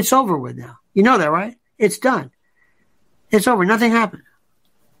 It's over with now. You know that, right? It's done. It's over. Nothing happened.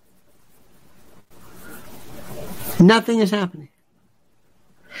 Nothing is happening.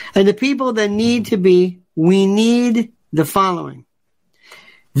 And the people that we need the following.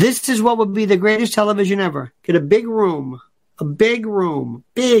 This is what would be the greatest television ever. Get a big room, big,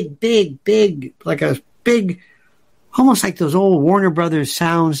 like a big, almost like those old Warner Brothers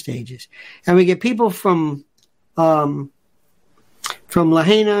sound stages. And we get people from Lahaina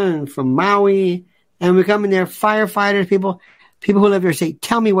and from Maui, and we come in there, firefighters, people who live there, say,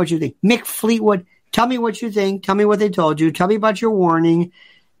 tell me what you think. Mick Fleetwood, tell me what you think. Tell me what they told you. Tell me about your warning.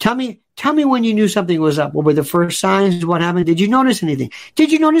 Tell me when you knew something was up. What were the first signs? What happened? Did you notice anything?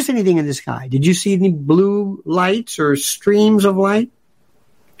 Did you notice anything in the sky? Did you see any blue lights or streams of light?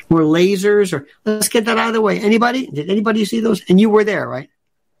 Or lasers? Or let's get that out of the way. Anybody? Did anybody see those? And you were there, right?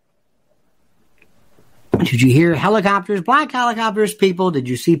 Did you hear helicopters, black helicopters, people? Did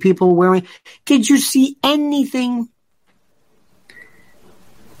you see people wearing? Did you see anything?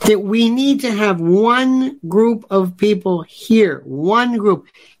 That we need to have one group of people here, one group,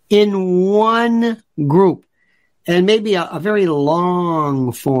 in one group, and maybe a very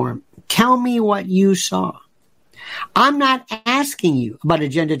long form. Tell me what you saw. I'm not asking you about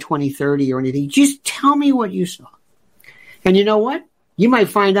Agenda 2030 or anything. Just tell me what you saw. And you know what? You might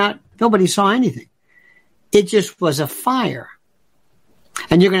find out nobody saw anything. It just was a fire.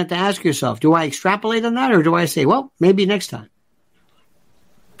 And you're going to have to ask yourself, do I extrapolate on that, or do I say, well, maybe next time?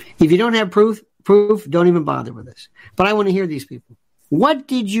 If you don't have proof, don't even bother with this. But I want to hear these people. What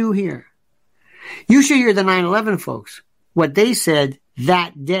did you hear? You should hear the 9/11 folks, what they said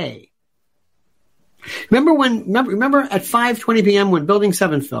that day. Remember at 5:20 p.m. when Building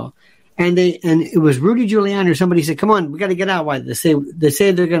 7 fell, and it was Rudy Giuliani or somebody said, "Come on, we got to get out." Why? They say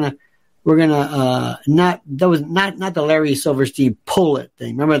we're gonna not the Larry Silverstein pull it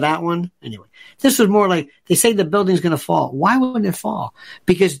thing. Remember that one? Anyway, this was more like they say the building's gonna fall. Why wouldn't it fall?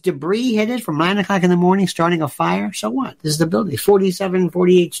 Because debris hit it from 9 o'clock in the morning, starting a fire. So what? This is the building, 47,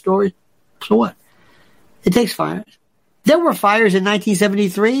 48 stories. So what? It takes fires. There were fires in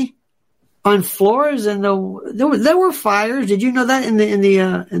 1973 on floors, and there were fires. Did you know that in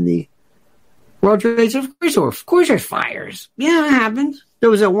the World Trade Center? Of course, there's fires. Yeah, it happens. There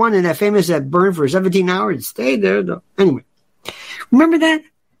was that one in that famous that burned for 17 hours. It stayed there, though. Anyway, remember that?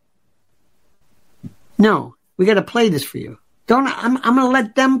 No, we got to play this for you. I'm going to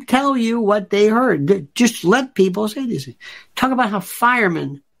let them tell you what they heard. Just let people say these things. Talk about how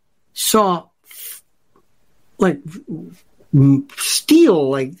firemen saw like steel,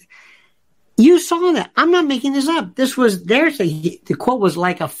 like You saw that. I'm not making this up. This was the quote was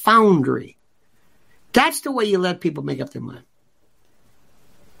like a foundry. That's the way you let people make up their mind.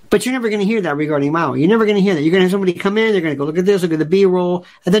 But you're never going to hear that regarding Maui. You're never going to hear that. You're going to have somebody come in, they're going to go look at this, look at the B-roll,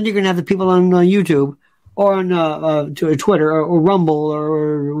 and then you're going to have the people on YouTube or on Twitter or Rumble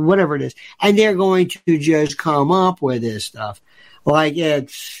or whatever it is, and they're going to just come up with this stuff like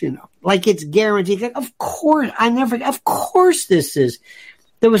it's, like it's guaranteed. Of course this is.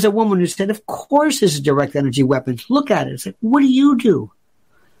 There was a woman who said, of course this is direct energy weapons. Look at it. It's like, what do you do?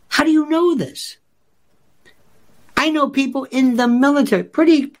 How do you know this? I know people in the military,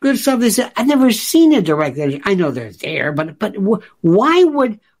 pretty good stuff. They said, I've never seen a direct energy. I know they're there, but why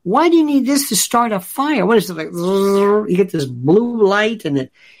do you need this to start a fire? What is it like? You get this blue light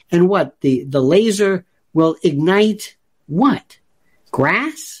and what? The laser will ignite what?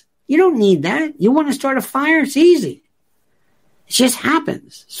 Grass? You don't need that. You want to start a fire? It's easy. It just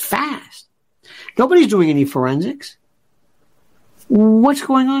happens. It's fast. Nobody's doing any forensics. What's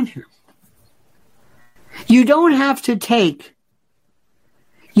going on here? You don't have to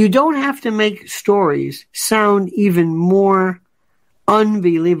make stories sound even more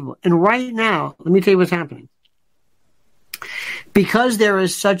unbelievable. And right now, let me tell you what's happening. Because there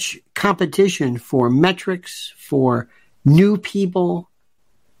is such competition for metrics, for new people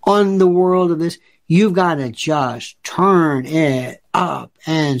on the world of this, you've got to just turn it up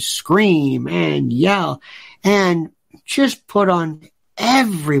and scream and yell and just put on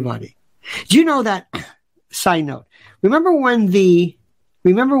everybody. Do you know that? Side note. Remember when the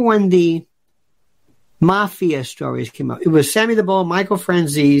mafia stories came out? It was Sammy the Bull, Michael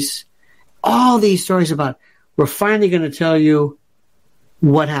Franzese, all these stories about, we're finally going to tell you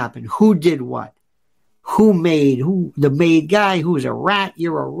what happened, who did what, the maid guy, who was a rat,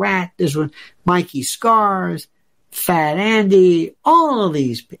 you're a rat, this one, Mikey Scars, Fat Andy, all of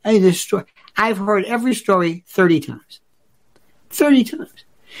these. This story, I've heard every story 30 times. 30 times.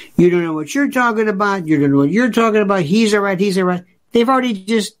 You don't know what you're talking about. You don't know what you're talking about. He's a rat. He's a rat. They've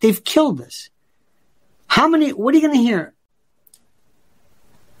killed us. What are you going to hear?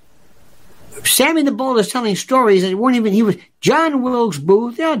 Sammy the Bull is telling stories that weren't even, he was John Wilkes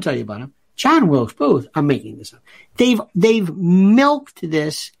Booth. Yeah, I'll tell you about him. John Wilkes Booth. I'm making this up. They've milked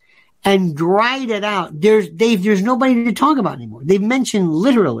this and dried it out. There's nobody to talk about anymore. They've mentioned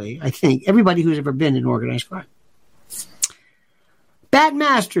literally, I think, everybody who's ever been in organized crime. Bat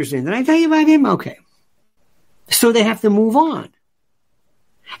Masterson, did I tell you about him? Okay. So they have to move on.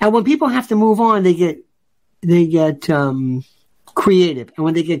 And when people have to move on, they get creative. And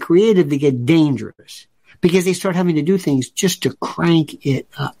when they get creative, they get dangerous. Because they start having to do things just to crank it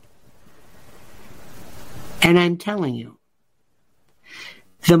up. And I'm telling you,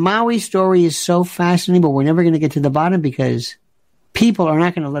 the Maui story is so fascinating, but we're never going to get to the bottom because people are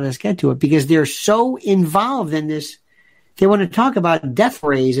not going to let us get to it because they're so involved in this. They want to talk about death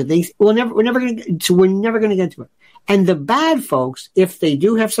rays that we're never going to get to it. And the bad folks, if they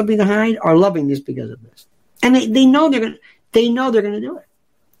do have something to hide, are loving this because of this. And they know they're going to do it.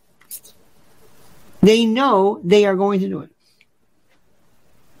 They know they are going to do it.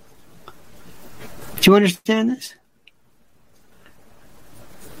 Do you understand this?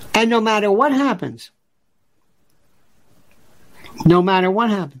 And no matter what happens,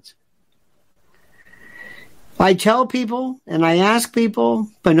 I tell people and I ask people,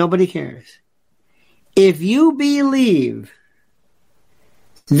 but nobody cares. If you believe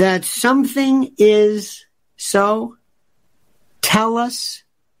that something is so, tell us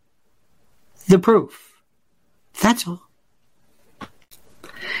the proof. That's all.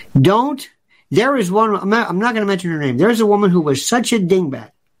 There is one, I'm not going to mention her name. There's a woman who was such a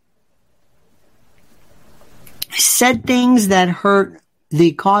dingbat. Said things that hurt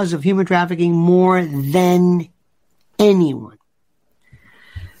the cause of human trafficking more than anyone.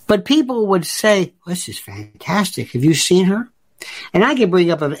 But people would say, well, this is fantastic. Have you seen her? And I can bring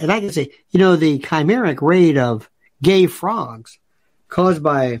up, and I can say, the chimeric rate of gay frogs caused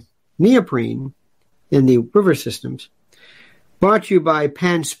by neoprene in the river systems, brought to you by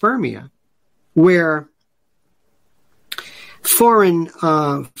panspermia, where foreign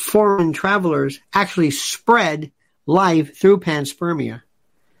travelers actually spread life through panspermia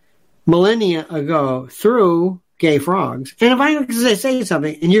millennia ago through gay frogs. And if I say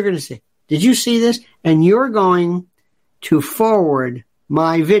something and you're going to say, did you see this? And you're going to forward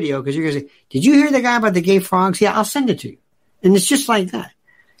my video because you're going to say, did you hear the guy about the gay frogs? Yeah, I'll send it to you. And it's just like that.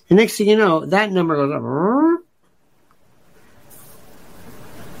 And next thing you know, that number goes up.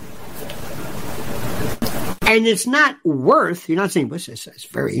 And it's not worth, you're not saying, well, it's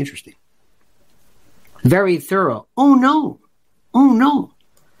very interesting. Very thorough. Oh, no.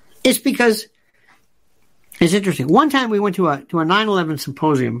 It's because it's interesting. One time we went to a 9/11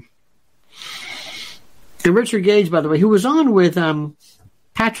 symposium. And Richard Gage, by the way, who was on with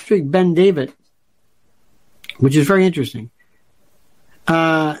Patrick Ben-David, which is very interesting.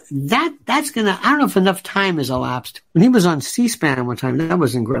 That's gonna. I don't know if enough time has elapsed. When he was on C-SPAN one time, that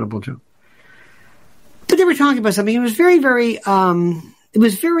was incredible too. But they were talking about something. It was very, very. It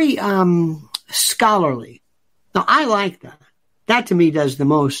was very scholarly. Now I like that. That to me does the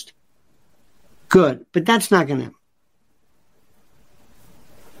most good. But that's not gonna.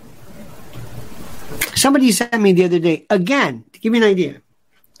 Somebody sent me the other day, again, to give you an idea,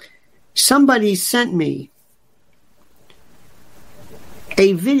 somebody sent me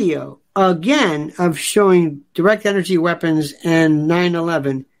a video, again, of showing direct energy weapons and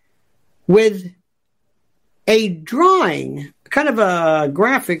 9/11 with a drawing, kind of a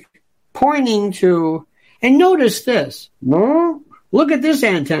graphic, pointing to, and notice this, look at this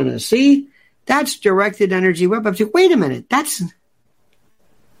antenna, see? That's directed energy weapons. Wait a minute, that's...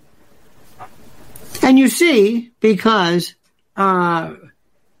 And you see, because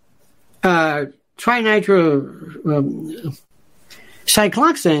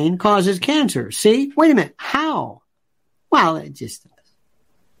trinitrocycloxane causes cancer. See? Wait a minute. How? Well, it just does.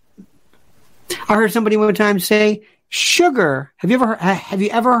 I heard somebody one time say, sugar. Have you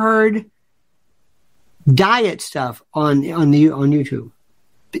ever heard diet stuff on YouTube?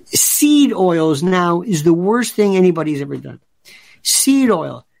 Seed oils now is the worst thing anybody's ever done. Seed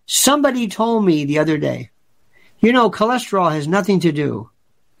oil. Somebody told me the other day, cholesterol has nothing to do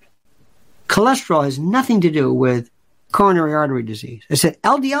with coronary artery disease. I said,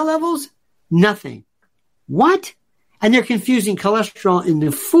 LDL levels? Nothing. What? And they're confusing cholesterol in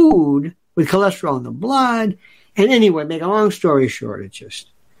the food with cholesterol in the blood. And anyway, make a long story short, it just...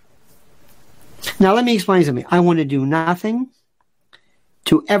 Now, let me explain something. I want to do nothing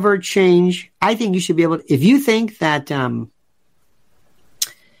to ever change. I think you should be able to... If you think that...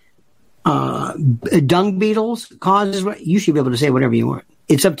 dung beetles causes, you should be able to say whatever you want.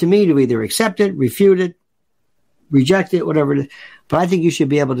 It's up to me to either accept it, refute it, reject it, whatever it is. But I think you should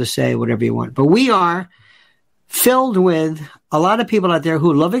be able to say whatever you want. But we are filled with a lot of people out there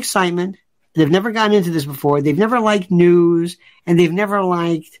who love excitement. They've never gotten into this before. They've never liked news, and they've never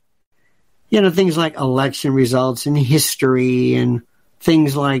liked, things like election results and history and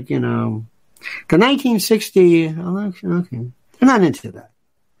things like, the 1960 election. Okay. They're not into that.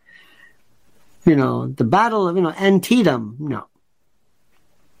 The battle of, Antietam, no.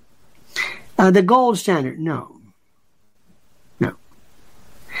 The gold standard, no. No.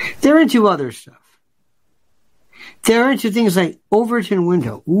 They're into other stuff. They're into things like Overton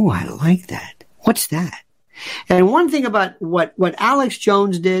window. Ooh, I like that. What's that? And one thing about what Alex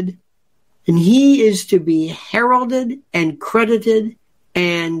Jones did, and he is to be heralded and credited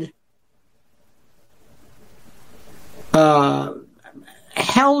and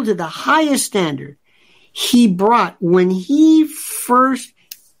held to the highest standard. He brought, when he first,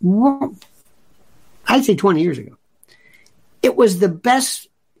 I'd say 20 years ago, it was the best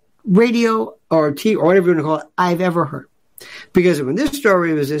radio or TV or whatever you want to call it I've ever heard. Because when this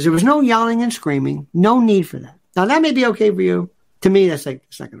story was this, there was no yelling and screaming, no need for that. Now that may be okay for you. To me, that's like,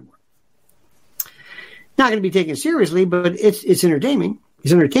 it's not going to work. Not going to be taken seriously, but it's entertaining.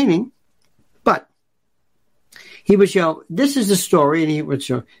 It's entertaining. But he would show, this is the story, and he would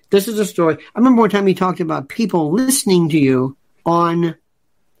show, this is the story. I remember one time he talked about people listening to you on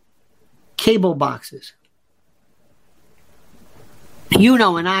cable boxes.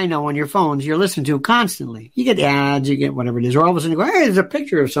 And I know on your phones, you're listening to constantly. You get ads, you get whatever it is, or all of a sudden you go, hey, there's a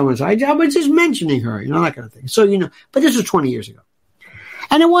picture of someone. I was just mentioning her, that kind of thing. So, but this was 20 years ago.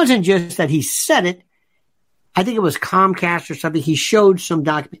 And it wasn't just that he said it. I think it was Comcast or something. He showed some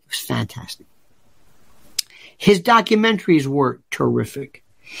document. It was fantastic. His documentaries were terrific.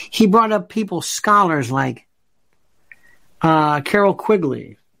 He brought up scholars like Carol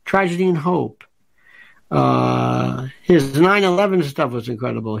Quigley, Tragedy and Hope. His 9/11 stuff was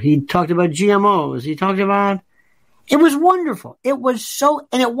incredible. He talked about GMOs. It was wonderful. It was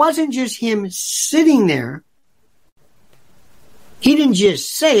and it wasn't just him sitting there. He didn't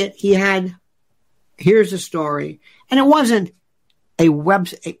just say it. He had, here's the story. And it wasn't a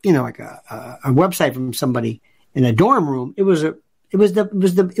website, like a website from somebody in a dorm room. It was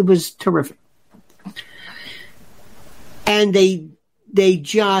terrific. And they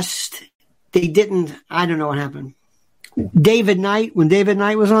didn't, I don't know what happened. When David Knight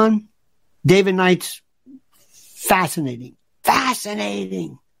was on, David Knight's fascinating.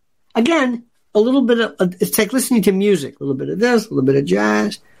 Again, a little bit of, it's like listening to music, a little bit of this, a little bit of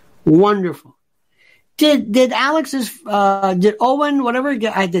jazz. Wonderful. Did Alex's, did Owen, whatever,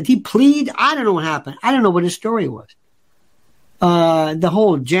 did he plead? I don't know what happened. I don't know what his story was. The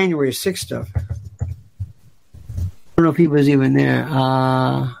whole January 6th stuff. I don't know if he was even there.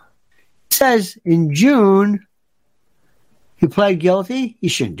 It says in June, he pled guilty. He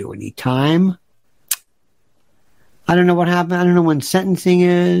shouldn't do any time. I don't know what happened. I don't know when sentencing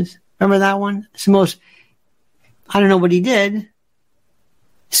is. Remember that one? It's the most, I don't know what he did.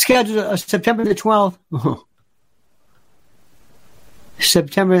 Scheduled September the 12th. Oh.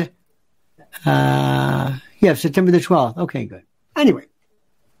 September the 12th. Okay, good. Anyway,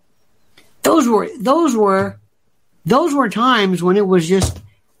 those were times when it was just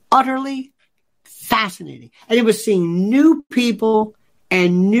utterly fascinating. And it was seeing new people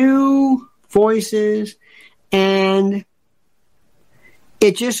and new voices, and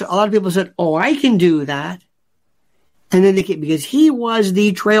it just, a lot of people said, oh, I can do that. And then because he was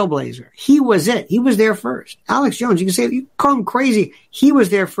the trailblazer. He was it. He was there first. Alex Jones, you can say, you call him crazy. He was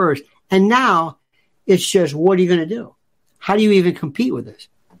there first. And now it's just, what are you going to do? How do you even compete with this?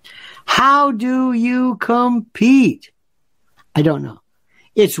 How do you compete? I don't know.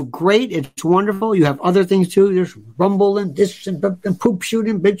 It's great. It's wonderful. You have other things too. There's rumble and this and poop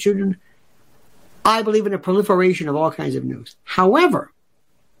shooting, bit shooting. I believe in a proliferation of all kinds of news. However,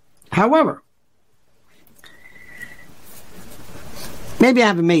 maybe I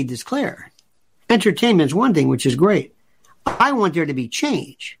haven't made this clear. Entertainment is one thing, which is great. I want there to be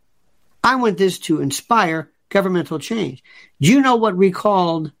change. I want this to inspire governmental change. Do you know what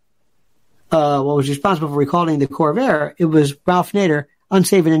recalled, what was responsible for recalling the Corvair? It was Ralph Nader,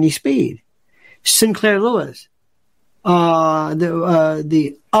 Unsafe at Any Speed. Sinclair Lewis,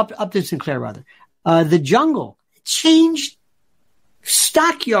 the Upton Sinclair rather, the Jungle changed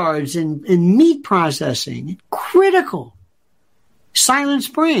stockyards and meat processing. Critical. Silent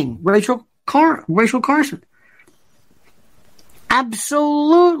Spring, Rachel Carson.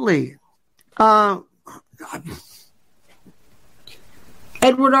 Absolutely. Edward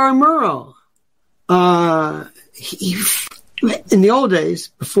R. Murrow. In the old days,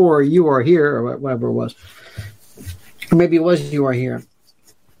 before You Are Here, or whatever it was, or maybe it was You Are Here,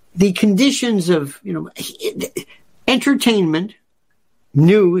 the conditions of, entertainment,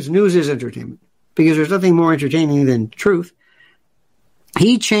 news is entertainment, because there's nothing more entertaining than truth.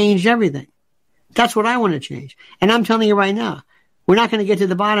 He changed everything. That's what I want to change. And I'm telling you right now, we're not going to get to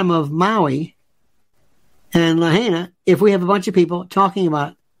the bottom of Maui and Lahaina if we have a bunch of people talking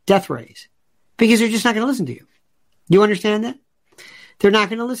about death rays, because they're just not going to listen to you. You understand that? They're not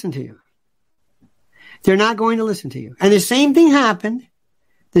going to listen to you. They're not going to listen to you. And the same thing happened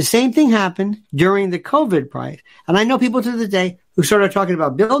during the COVID price. And I know people to this day who started talking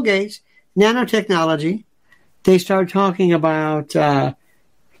about Bill Gates, nanotechnology. They started talking about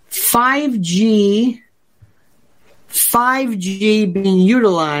 5G being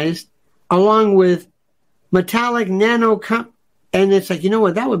utilized along with metallic nano. And it's like, you know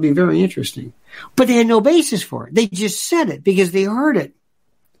what? That would be very interesting. But they had no basis for it. They just said it because they heard it.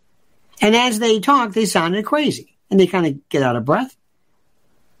 And as they talked, they sounded crazy. And they kind of get out of breath.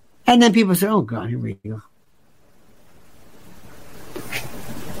 And then people say, oh, God, here we go.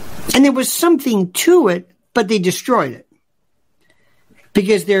 And there was something to it, but they destroyed it.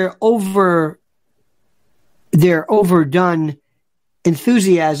 Because their overdone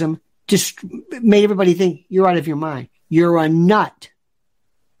enthusiasm just made everybody think you're out of your mind. You're a nut.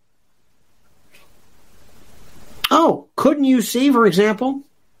 Oh, couldn't you see, for example,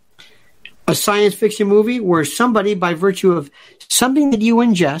 a science fiction movie where somebody, by virtue of something that you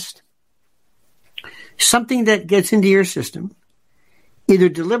ingest, something that gets into your system, either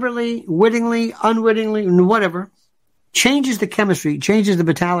deliberately, wittingly, unwittingly, whatever, changes the chemistry, changes the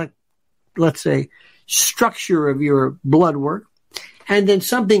metallic, let's say, structure of your blood work, and then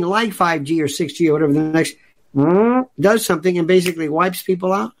something like 5G or 6G or whatever the next does something and basically wipes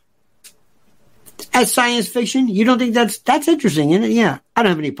people out? As science fiction, you don't think that's interesting, isn't it? Yeah. I don't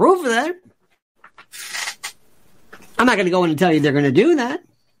have any proof of that. I'm not going to go in and tell you they're going to do that.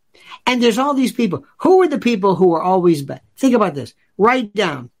 And there's all these people. Who are the people who are always bad? Think about this. Write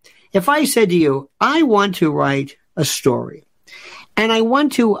down. If I said to you, I want to write a story, and I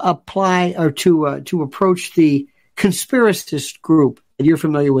want to apply or to approach the conspiracist group that you're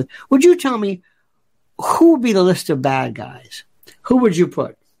familiar with, would you tell me who would be the list of bad guys? Who would you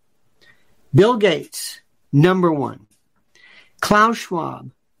put? Bill Gates, number one. Klaus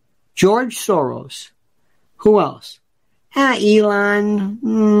Schwab, George Soros. Who else? Elon.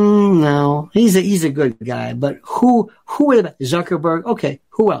 No, he's a good guy. But who are the Zuckerberg? Okay,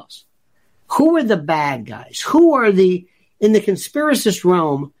 who else? Who are the bad guys? Who are in the conspiracist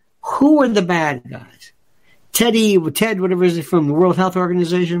realm? Who are the bad guys? Ted, whatever is it from the World Health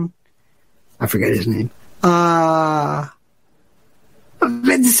Organization? I forget his name.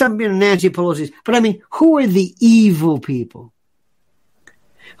 Something Nancy Pelosi's. But I mean, who are the evil people?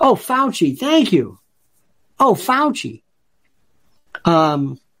 Oh, Fauci. Thank you. Oh, Fauci.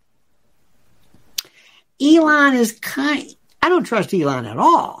 Elon is I don't trust Elon at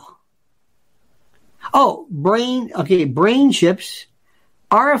all. Oh, brain chips,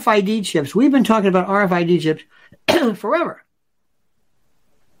 RFID chips. We've been talking about RFID chips forever.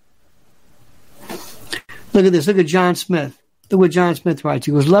 Look at this. Look at John Smith. Look what John Smith writes.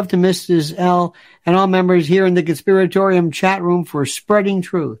 He goes, love to Mrs. L and all members here in the Conspiratorium chat room for spreading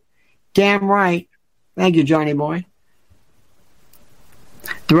truth. Damn right. Thank you, Johnny boy.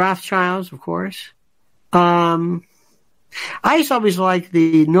 The Rothschilds, of course. I used to always like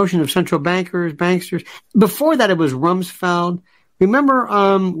the notion of central banksters. Before that, it was Rumsfeld. Remember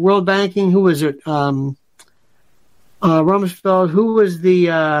world banking? Who was it? Rumsfeld. Who was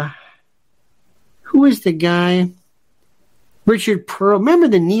the guy? Richard Pearl. Remember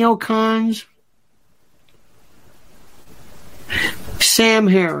the neocons? Sam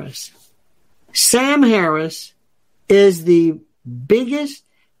Harris. Sam Harris is the biggest.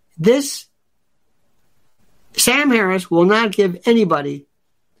 Sam Harris will not give anybody.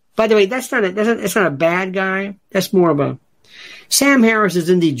 By the way, that's not a bad guy. That's more of a. Sam Harris is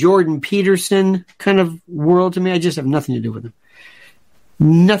in the Jordan Peterson kind of world to me. I just have nothing to do with him.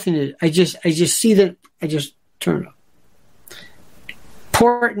 Nothing to. I just see that. I just turn it off.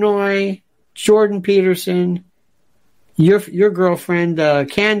 Portnoy, Jordan Peterson, your girlfriend,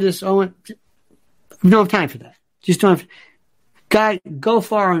 Candace Owen. We don't have time for that. Just don't have. God, go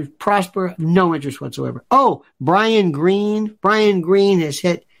far and prosper. No interest whatsoever. Oh, Brian Greene. Brian Greene has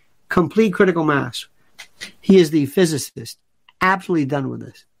hit complete critical mass. He is the physicist. Absolutely done with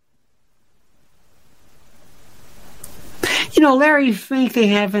this. Larry Fink, they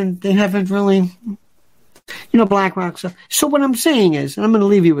haven't really, BlackRock stuff. So what I'm saying is, and I'm going to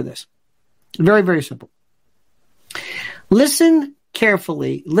leave you with this. Very, very simple. Listen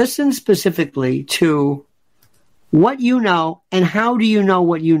carefully. Listen specifically to what you know and how do you know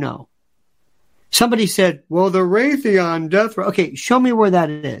what you know. Somebody said, well, the Raytheon death row. Okay, show me where that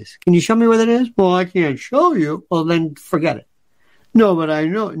is. Can you show me where that is? Well, I can't show you. Well, then forget it. No, but I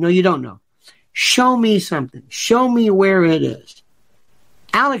know. No, you don't know. Show me something. Show me where it is.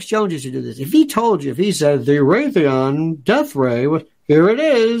 Alex Jones used to do this. If he told you, if he said the Raytheon death ray, here it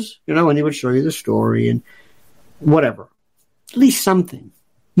is, and he would show you the story and whatever. At least something.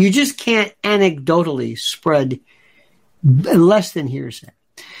 You just can't anecdotally spread less than hearsay.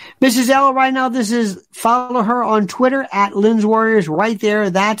 Mrs. L, right now, follow her on Twitter at Lynn's Warriors. Right there,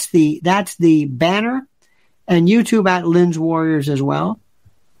 that's the banner. And YouTube at Lynn's Warriors as well.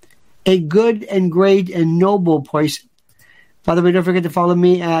 A good and great and noble person. By the way, don't forget to follow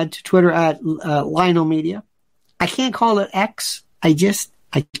me at Twitter at Lionel Media. I can't call it X. I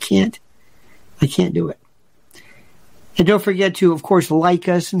can't do it. And don't forget to, of course, like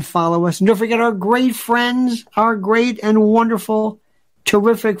us and follow us. And don't forget our great friends, our great and wonderful,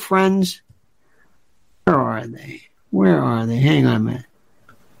 terrific friends. Where are they? Hang on a minute.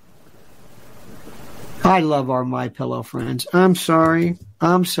 I love our MyPillow friends. I'm sorry.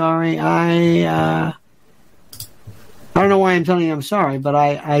 I don't know why I'm telling you I'm sorry, but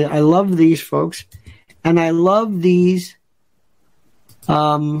I love these folks. And I love these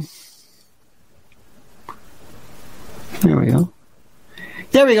There we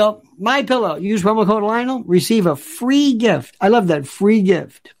go. MyPillow. Use promo code Lionel. Receive a free gift. I love that. Free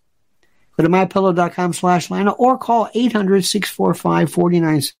gift. Go to mypillow.com/Lionel or call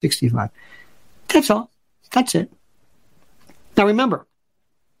 800-645-4965. That's all. That's it. Now remember,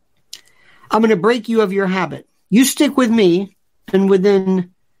 I'm going to break you of your habit. You stick with me, and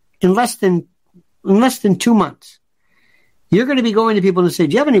in less than 2 months, you're going to be going to people and say,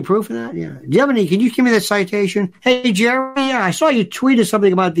 do you have any proof of that? Yeah. Can you give me that citation? Hey, Jerry, I saw you tweeted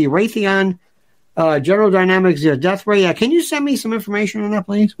something about the Raytheon General Dynamics death ray. Yeah, can you send me some information on that,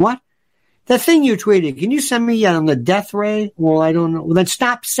 please? What? That thing you tweeted, can you send me on the death ray? Well, I don't know. Well, then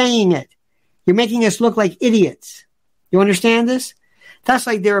stop saying it. You're making us look like idiots. You understand this? That's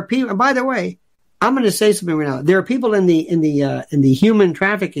like there are people, and by the way, I'm going to say something right now. There are people in the human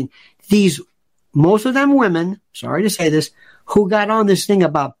trafficking, most of them women, sorry to say this, who got on this thing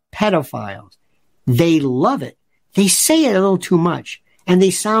about pedophiles. They love it. They say it a little too much, and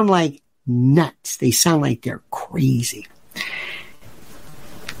they sound like nuts. They sound like they're crazy.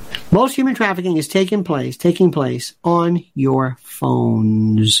 Most human trafficking is taking place on your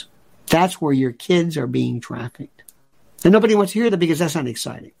phones. That's where your kids are being trafficked. And nobody wants to hear that because that's not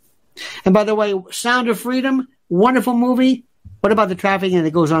exciting. And by the way, Sound of Freedom, wonderful movie. What about the trafficking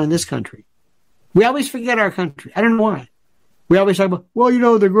that goes on in this country? We always forget our country. I don't know why. We always talk about,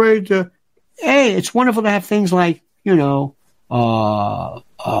 well, the great... hey, it's wonderful to have things like,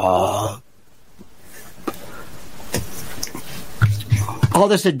 all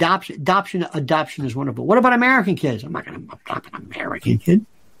this adoption is wonderful. What about American kids? I'm not going to adopt an American kid.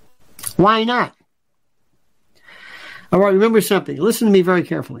 Why not? All right, remember something. Listen to me very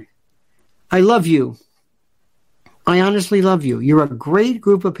carefully. I love you. I honestly love you. You're a great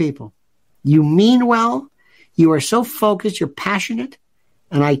group of people. You mean well. You are so focused. You're passionate.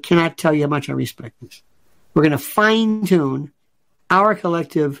 And I cannot tell you how much I respect this. We're going to fine-tune our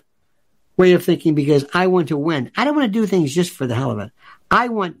collective way of thinking because I want to win. I don't want to do things just for the hell of it. I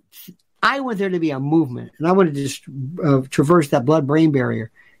want there to be a movement, and I want to just traverse that blood-brain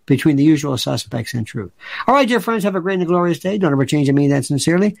barrier between the usual suspects and truth. All right, dear friends, have a great and glorious day. Don't ever change. I mean that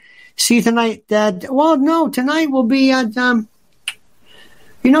sincerely. See you tonight. Tonight will be at, tonight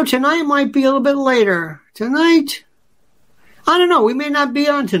might be a little bit later. Tonight, I don't know. We may not be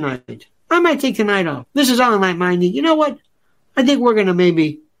on tonight. I might take tonight off. This is all night minding. You know what? I think we're going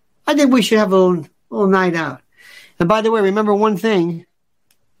to I think we should have a little night out. And by the way, remember one thing.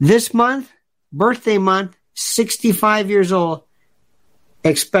 This month, birthday month, 65 years old,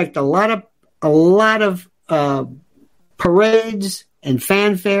 expect a lot of parades and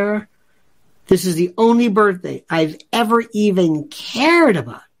fanfare. This is the only birthday I've ever even cared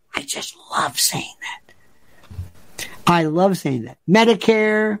about. I just love saying that. I love saying that.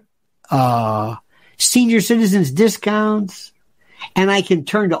 Medicare, senior citizens discounts, and I can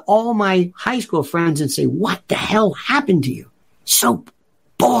turn to all my high school friends and say, what the hell happened to you? So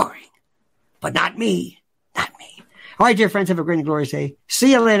boring. But not me. Not me. All right, dear friends, have a great and glorious day.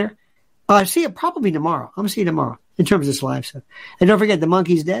 See you later. See you probably tomorrow. I'm going to see you tomorrow in terms of this live stuff. And don't forget, the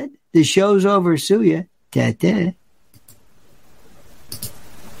monkey's dead. The show's over. Sue ya. Da-da.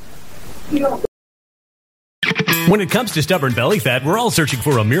 When it comes to stubborn belly fat, we're all searching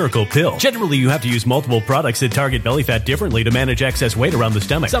for a miracle pill. Generally, you have to use multiple products that target belly fat differently to manage excess weight around the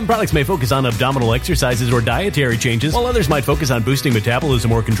stomach. Some products may focus on abdominal exercises or dietary changes, while others might focus on boosting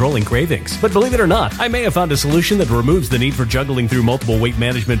metabolism or controlling cravings. But believe it or not, I may have found a solution that removes the need for juggling through multiple weight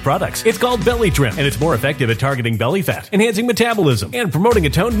management products. It's called Belly Trim, and it's more effective at targeting belly fat, enhancing metabolism, and promoting a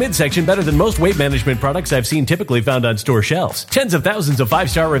toned midsection better than most weight management products I've seen typically found on store shelves. Tens of thousands of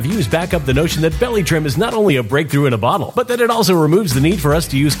 5-star reviews back up the notion that Belly Trim is not only a breakthrough in a bottle, but that it also removes the need for us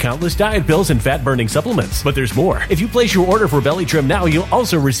to use countless diet pills and fat-burning supplements. But there's more. If you place your order for Belly Trim now, you'll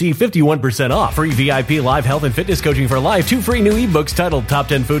also receive 51% off, free VIP live health and fitness coaching for life, 2 free new ebooks titled Top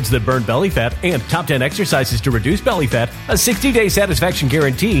 10 Foods That Burn Belly Fat and Top 10 Exercises to Reduce Belly Fat, a 60-day satisfaction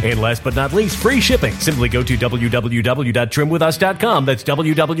guarantee, and last but not least, free shipping. Simply go to www.trimwithus.com. That's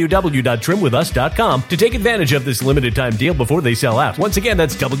www.trimwithus.com to take advantage of this limited time deal before they sell out. Once again,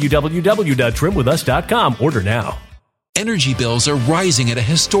 that's www.trimwithus.com. Order now. Energy bills are rising at a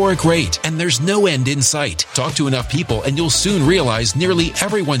historic rate, and there's no end in sight. Talk to enough people, and you'll soon realize nearly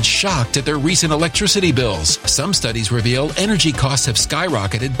everyone's shocked at their recent electricity bills. Some studies reveal energy costs have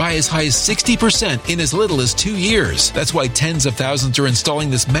skyrocketed by as high as 60% in as little as 2 years. That's why tens of thousands are installing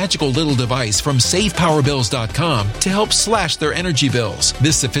this magical little device from SavePowerBills.com to help slash their energy bills.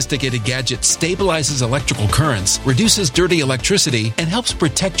 This sophisticated gadget stabilizes electrical currents, reduces dirty electricity, and helps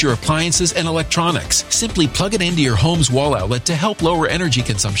protect your appliances and electronics. Simply plug it into your home's wall outlet to help lower energy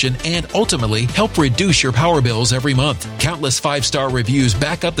consumption and ultimately help reduce your power bills every month. Countless 5-star reviews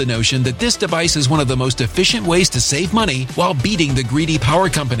back up the notion that this device is one of the most efficient ways to save money while beating the greedy power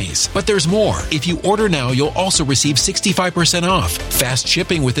companies. But there's more. If you order now, you'll also receive 65% off, fast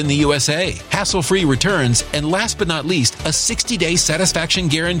shipping within the USA, hassle-free returns, and last but not least, a 60-day satisfaction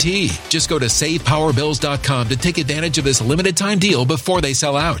guarantee. Just go to SavePowerBills.com to take advantage of this limited time deal before they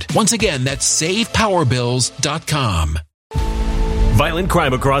sell out. Once again, that's SavePowerBills.com. Violent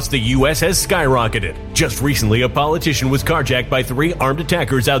crime across the U.S. has skyrocketed. Just recently, a politician was carjacked by 3 armed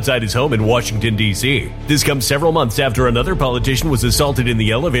attackers outside his home in Washington, D.C. This comes several months after another politician was assaulted in the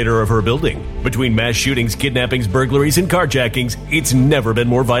elevator of her building. Between mass shootings, kidnappings, burglaries, and carjackings, it's never been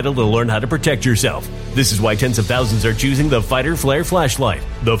more vital to learn how to protect yourself. This is why tens of thousands are choosing the Fighter Flare flashlight.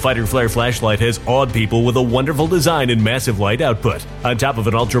 The Fighter Flare flashlight has awed people with a wonderful design and massive light output. On top of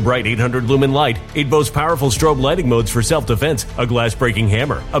an ultra-bright 800-lumen light, it boasts powerful strobe lighting modes for self-defense, a glass-breaking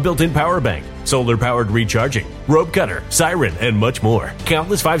hammer, a built-in power bank, solar-powered recharging, rope cutter, siren, and much more.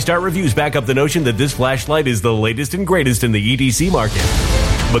 Countless 5-star reviews back up the notion that this flashlight is the latest and greatest in the EDC market.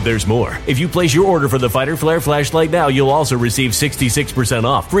 But there's more. If you place your order for the Fighter Flare flashlight now, you'll also receive 66%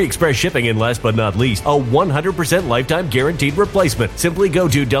 off, free express shipping, and last but not least, a 100% lifetime guaranteed replacement. Simply go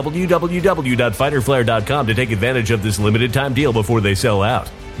to www.fighterflare.com to take advantage of this limited time deal before they sell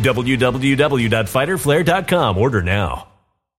out. www.fighterflare.com. Order now.